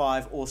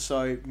 5 or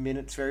so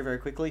minutes very, very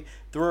quickly.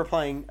 The Raw are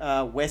playing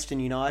Western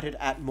United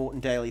at Moreton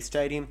Daily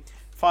Stadium,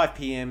 4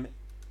 p.m.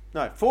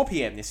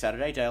 this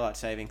Saturday. Daylight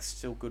savings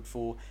still good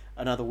for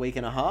another week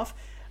and a half.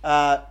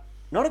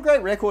 Not a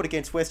great record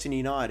against Western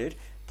United.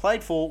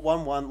 Played 4,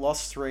 1-1,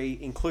 lost 3,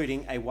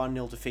 including a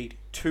 1-0 defeat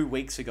 2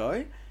 weeks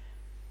ago.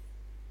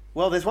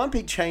 Well, there's one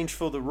big change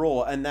for the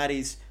Raw, and that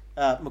is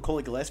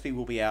Macaulay Gillespie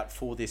will be out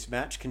for this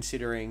match,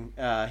 considering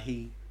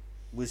he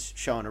was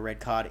shown a red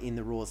card in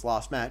the Raw's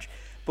last match.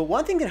 But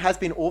one thing that has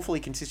been awfully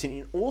consistent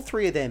in all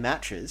 3 of their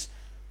matches,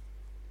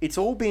 it's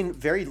all been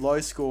very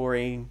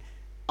low-scoring,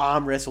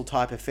 arm wrestle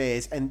type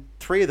affairs, and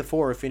 3 of the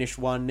 4 have finished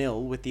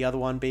 1-0, with the other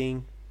one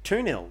being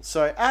 2-0.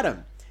 So,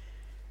 Adam,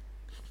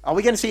 are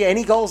we going to see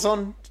any goals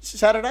on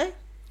Saturday?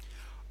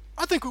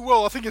 I think we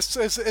will. I think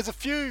there's a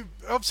few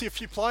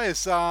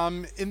players,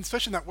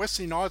 especially in that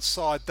Western United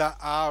side, that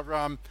are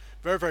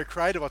very, very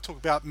creative. I talk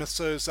about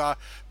Messrs.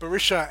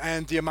 Berisha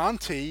and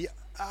Diamante.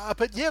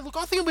 But yeah, look,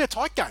 I think it'll be a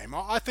tight game.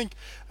 I think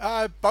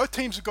both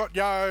teams have got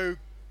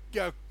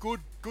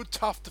good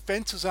tough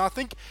defences, and I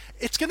think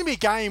it's going to be a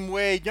game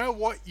where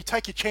you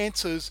take your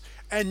chances,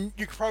 and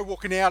you're probably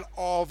walking out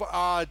of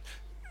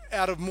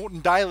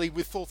Moreton Daily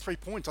with all 3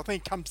 points. I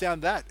think it comes down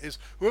to that: is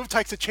whoever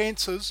takes the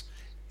chances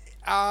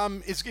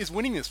is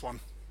winning this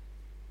one.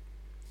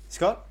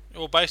 Scott?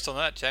 Well, based on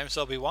that, James,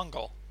 there'll be 1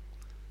 goal.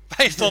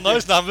 Based on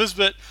those numbers,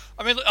 but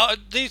I mean,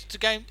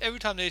 every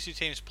time these two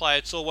teams play,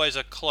 it's always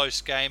a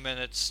close game, and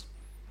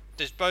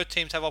there's both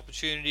teams have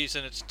opportunities,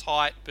 and it's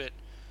tight. But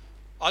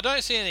I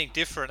don't see anything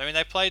different. I mean,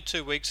 they played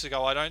 2 weeks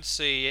ago. I don't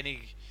see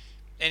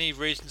any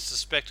reason to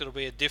suspect it'll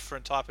be a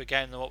different type of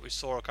game than what we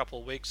saw a couple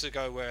of weeks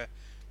ago, where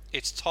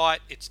it's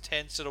tight, it's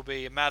tense. It'll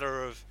be a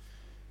matter of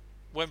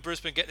when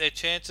Brisbane get their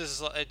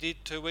chances, like they did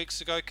 2 weeks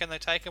ago, can they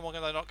take them or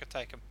can they not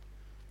take them?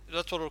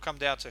 That's what it'll come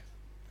down to.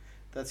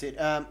 That's it.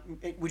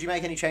 Would you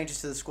make any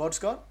changes to the squad,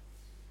 Scott?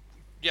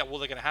 Yeah, well,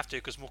 they're going to have to,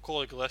 because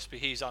Macaulay Gillespie,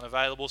 he's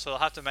unavailable, so they'll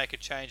have to make a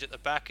change at the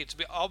back.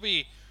 I'll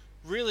be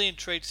really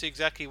intrigued to see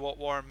exactly what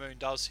Warren Moon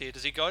does here.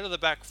 Does he go to the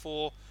back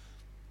 4,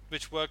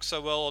 which works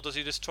so well, or does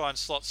he just try and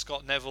slot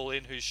Scott Neville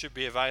in, who should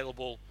be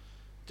available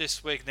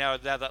this week now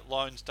that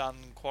loan's done,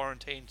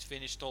 quarantine's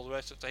finished, and all the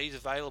rest of it, so he's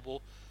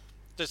available.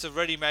 There's a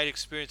ready-made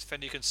experienced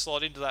defender who can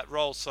slot into that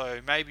role,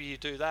 so maybe you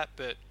do that,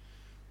 but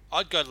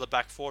I'd go to the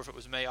back 4 if it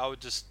was me. I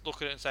would just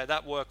look at it and say,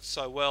 that worked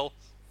so well.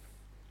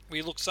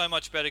 We look so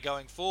much better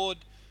going forward,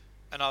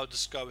 and I would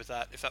just go with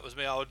that. If that was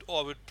me, I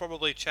would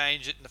probably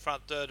change it in the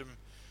front third. And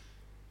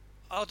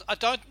I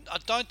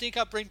don't think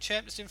I'd bring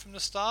Champness in from the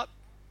start,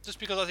 just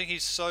because I think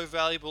he's so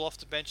valuable off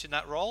the bench in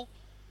that role.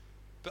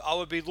 But I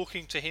would be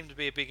looking to him to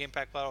be a big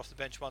impact player off the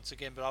bench once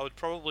again. But I would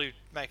probably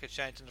make a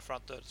change in the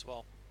front third as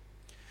well.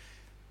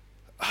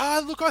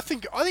 Look, I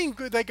think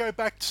they go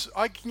back.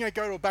 Go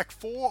to a back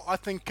four. I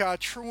think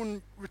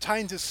Truan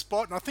retains his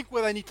spot, and I think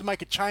where they need to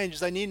make a change is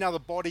they need another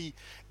body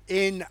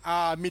in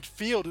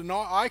midfield. And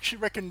I actually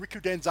reckon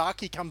Riku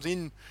Danzaki comes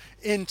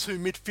into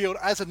midfield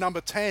as a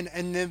number 10,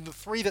 and then the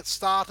three that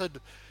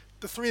started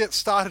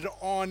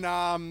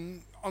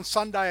on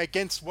Sunday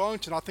against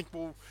Wellington, I think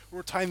will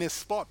retain their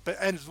spot. But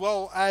and as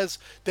well as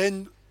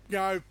then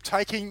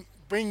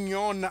bringing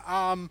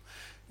on.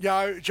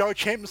 Joe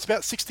Champness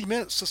about 60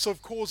 minutes to sort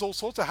of cause all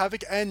sorts of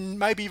havoc, and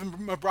maybe even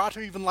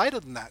Mabratu even later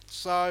than that.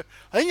 So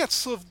I think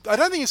that's I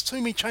don't think it's too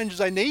many changes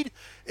they need.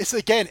 It's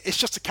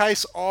just a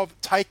case of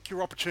take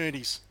your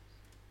opportunities.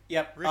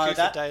 Yep. Riku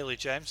for Daly,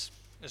 James,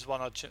 is the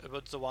one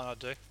I'd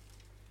do.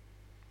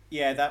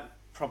 Yeah, that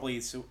probably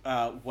is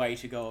a way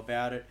to go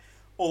about it.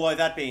 Although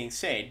that being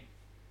said,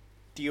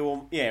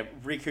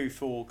 Riku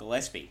for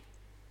Gillespie.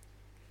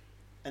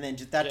 And then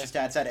just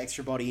adds that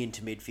extra body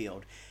into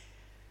midfield.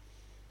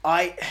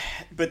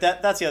 But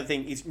that's the other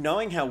thing, is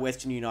knowing how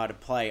Western United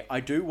play, I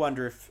do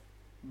wonder if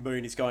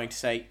Moon is going to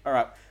say, all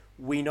right,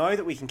 we know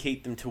that we can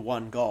keep them to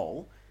one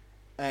goal,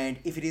 and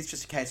if it is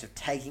just a case of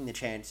taking the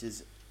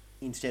chances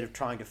instead of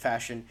trying to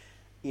fashion,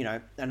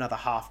 another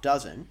half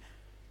dozen,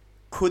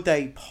 could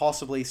they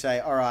possibly say,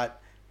 all right,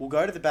 we'll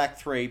go to the back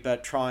three,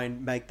 but try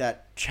and make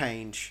that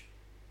change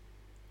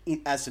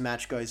as the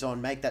match goes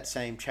on, make that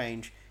same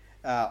change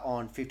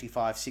on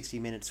 55, 60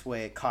 minutes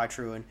where Kai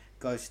Truan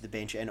goes to the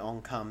bench and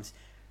on comes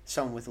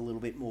someone with a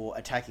little bit more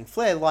attacking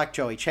flair, like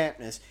Joey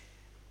Champness.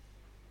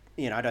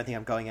 I don't think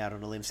I'm going out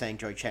on a limb saying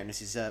Joey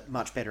Champness is a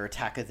much better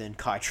attacker than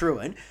Kai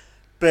Truan.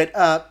 But,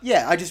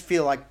 I just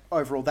feel like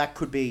overall that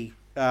could be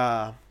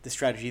the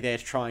strategy there,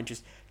 to try and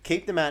just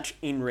keep the match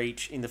in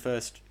reach in the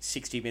first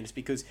 60 minutes.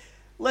 Because,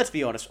 let's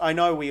be honest, I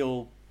know we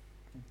all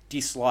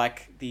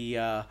dislike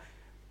the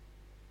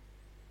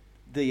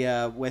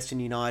Western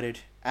United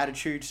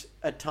attitudes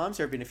at times.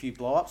 There have been a few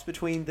blow-ups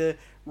between the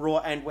Raw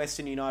and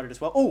Western United as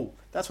well. Oh,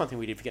 that's one thing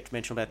we did forget to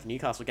mention about the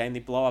Newcastle game, the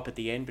blow-up at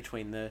the end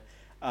between the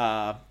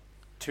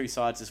two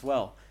sides as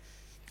well.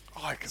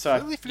 Oh, I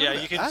completely forgot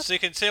about that. So you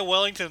can see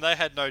Wellington, they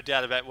had no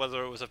doubt about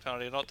whether it was a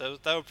penalty or not.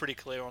 They were pretty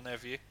clear on their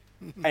view.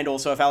 And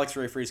also, if Alex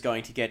Rufer is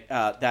going to get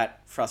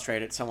that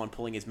frustrated at someone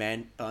pulling his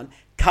man bun,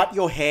 cut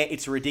your hair,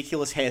 it's a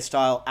ridiculous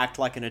hairstyle, act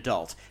like an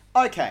adult.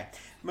 Okay,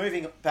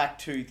 moving back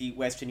to the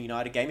Western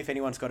United game, if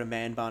anyone's got a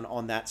man bun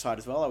on that side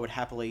as well, I would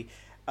happily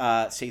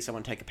see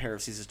someone take a pair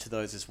of scissors to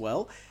those as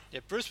well.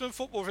 Yeah,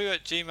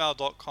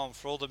 BrisbaneFootballReview@gmail.com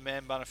for all the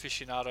man bun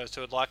aficionados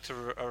who would like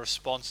a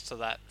response to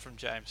that from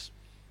James.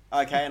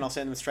 Okay, and I'll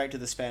send them straight to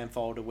the spam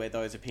folder where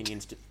those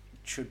opinions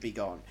should be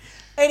gone.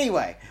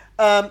 Anyway,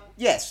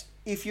 yes,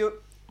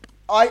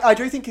 I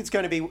do think it's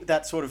going to be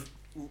that sort of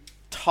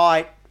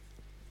tight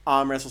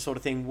arm wrestle sort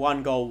of thing.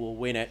 One goal will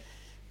win it.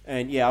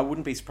 And I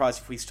wouldn't be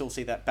surprised if we still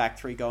see that back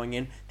three going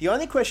in. The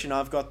only question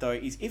I've got, though,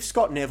 is if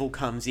Scott Neville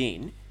comes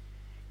in,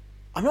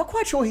 I'm not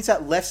quite sure he's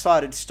that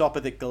left-sided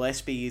stopper that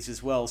Gillespie is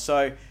as well.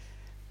 So,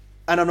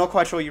 and I'm not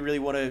quite sure you really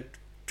want to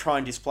try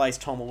and displace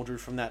Tom Aldred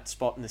from that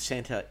spot in the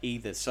centre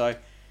either. So,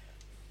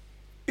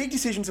 big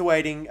decisions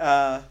awaiting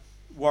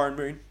Warren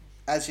Moon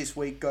as this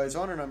week goes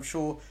on, and I'm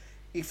sure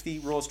if the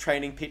Raw's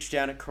training pitch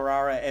down at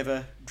Carrara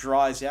ever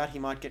dries out, he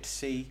might get to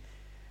see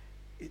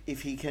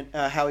if he can,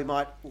 how he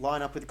might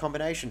line up with the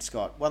combination.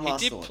 Scott, one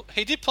last thought.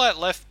 He did play at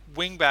left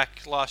wing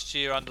back last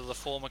year under the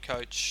former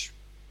coach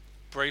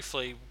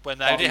briefly when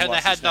they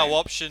had no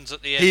options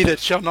at the end. He that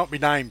shall not be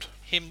named.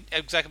 Him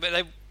exactly,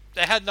 but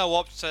they had no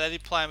options, so they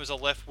did play him as a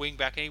left wing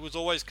back, and he was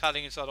always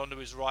cutting inside onto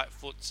his right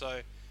foot.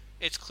 So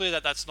it's clear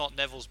that that's not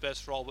Neville's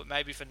best role. But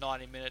maybe for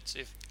 90 minutes,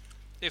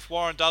 if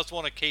Warren does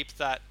want to keep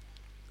that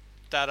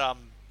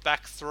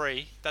back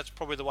three, that's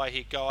probably the way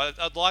he'd go.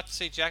 I'd like to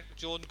see Jack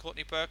Jordan,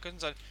 Courtney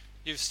Perkins.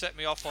 You've set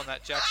me off on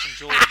that Jackson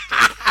Jordan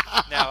thing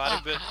now,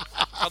 Adam, but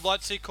I'd like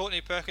to see Courtney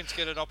Perkins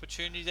get an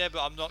opportunity there,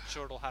 but I'm not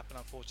sure it'll happen,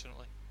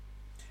 unfortunately.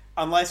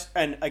 Unless,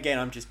 and again,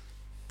 I'm just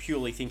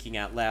purely thinking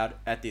out loud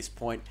at this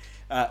point,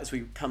 as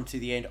we come to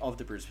the end of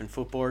the Brisbane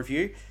Football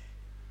Review,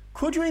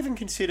 could you even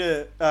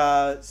consider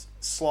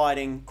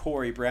sliding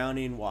Corey Brown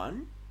in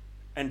one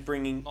and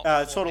bringing Not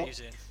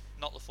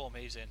the form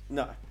he's in.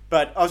 No,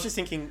 but I was just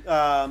thinking,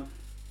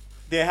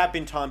 there have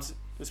been times,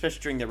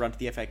 especially during their run to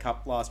the FA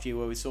Cup last year,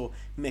 where we saw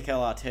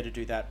Mikel Arteta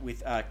do that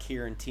with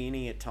Kieran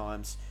Tierney at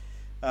times,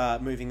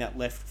 moving that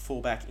left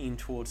fullback in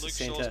towards Luke the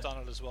centre. Shaw's done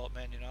it as well at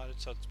Man United,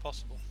 so it's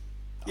possible.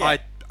 Yeah.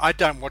 I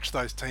don't watch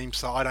those teams,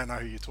 so I don't know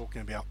who you're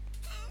talking about.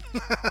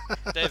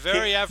 They're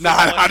very average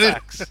I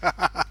left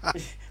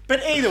backs.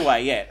 But either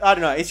way, I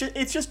don't know.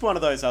 It's just one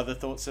of those other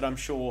thoughts that I'm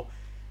sure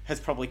has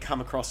probably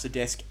come across the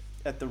desk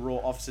at the Raw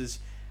offices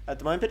at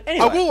the moment. But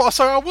anyway,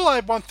 I will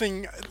add one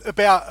thing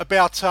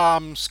about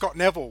Scott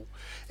Neville,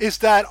 is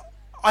that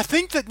I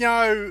think that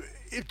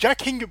if Jack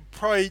King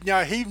probably,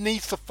 he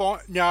needs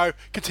to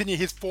continue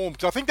his form,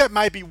 because I think that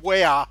may be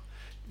where,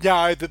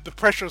 the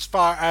pressure as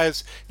far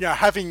as,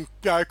 having,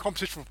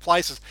 competition for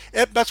places,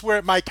 that's where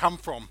it may come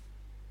from.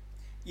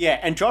 Yeah,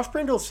 and Josh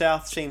Brindle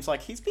South seems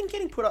like he's been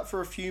getting put up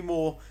for a few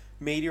more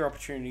media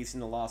opportunities in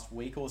the last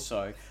week or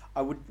so.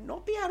 I would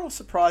not be at all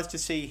surprised to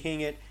see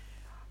Hingett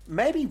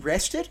maybe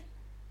rested,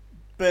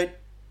 but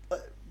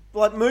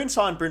like Moon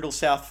signed Brindle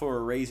South for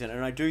a reason,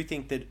 and I do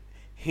think that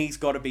he's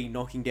got to be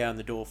knocking down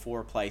the door for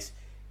a place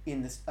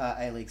in the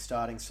A-League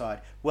starting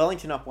side.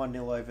 Wellington up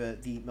 1-0 over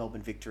the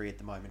Melbourne Victory at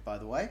the moment, by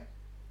the way.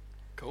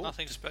 Cool.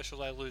 Nothing special.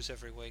 They lose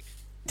every week.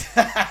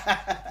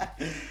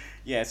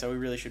 Yeah, so we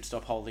really should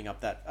stop holding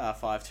up that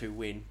 5-2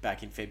 win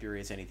back in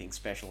February as anything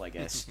special, I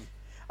guess.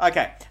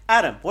 Okay,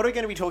 Adam, what are we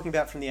going to be talking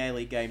about from the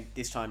A-League game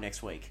this time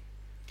next week?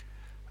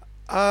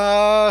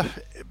 Titan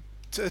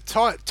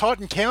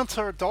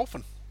counter at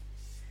Dolphin.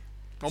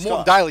 Or Scott.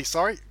 Morton Daly,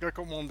 sorry. Go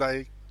call Morton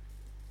Daly.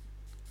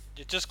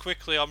 Yeah, just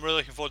quickly, I'm really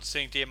looking forward to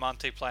seeing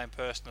Diamante play in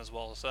person as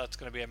well, so that's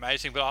going to be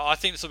amazing. But I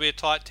think this will be a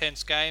tight,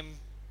 tense game.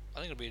 I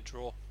think it'll be a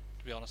draw,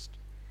 to be honest.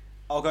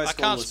 I'll go scoreless I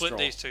can't split draw.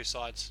 these two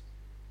sides.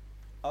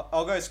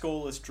 I'll go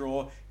scoreless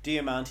draw.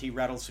 Diamante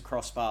rattles the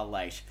crossbar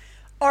late.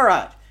 All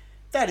right,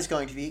 that is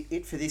going to be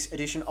it for this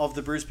edition of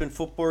the Brisbane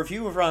Football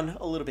Review. We've run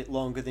a little bit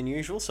longer than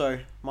usual, so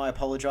my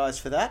apologise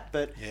for that.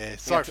 But Yeah,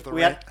 sorry for the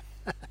we rant.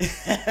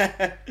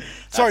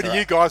 Sorry to all you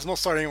right. guys, not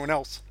sorry to anyone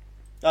else.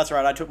 That's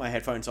right. I took my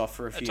headphones off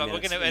for a few That's right, we're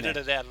minutes. going to in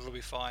edit there. it out. It'll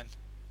be fine.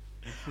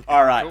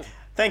 All right. Cool.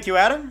 Thank you,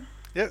 Adam.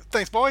 Yeah,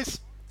 thanks, boys.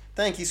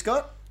 Thank you,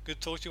 Scott. Good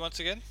to talk to you once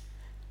again.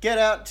 Get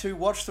out to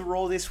watch the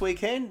Raw this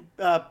weekend.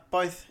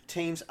 Both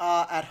teams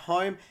are at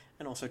home,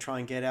 and also try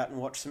and get out and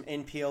watch some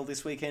NPL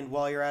this weekend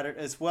while you're at it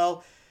as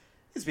well.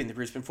 This has been the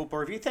Brisbane Football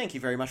Review. Thank you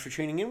very much for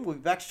tuning in. We'll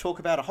be back to talk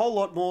about a whole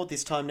lot more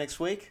this time next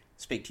week.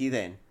 Speak to you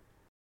then.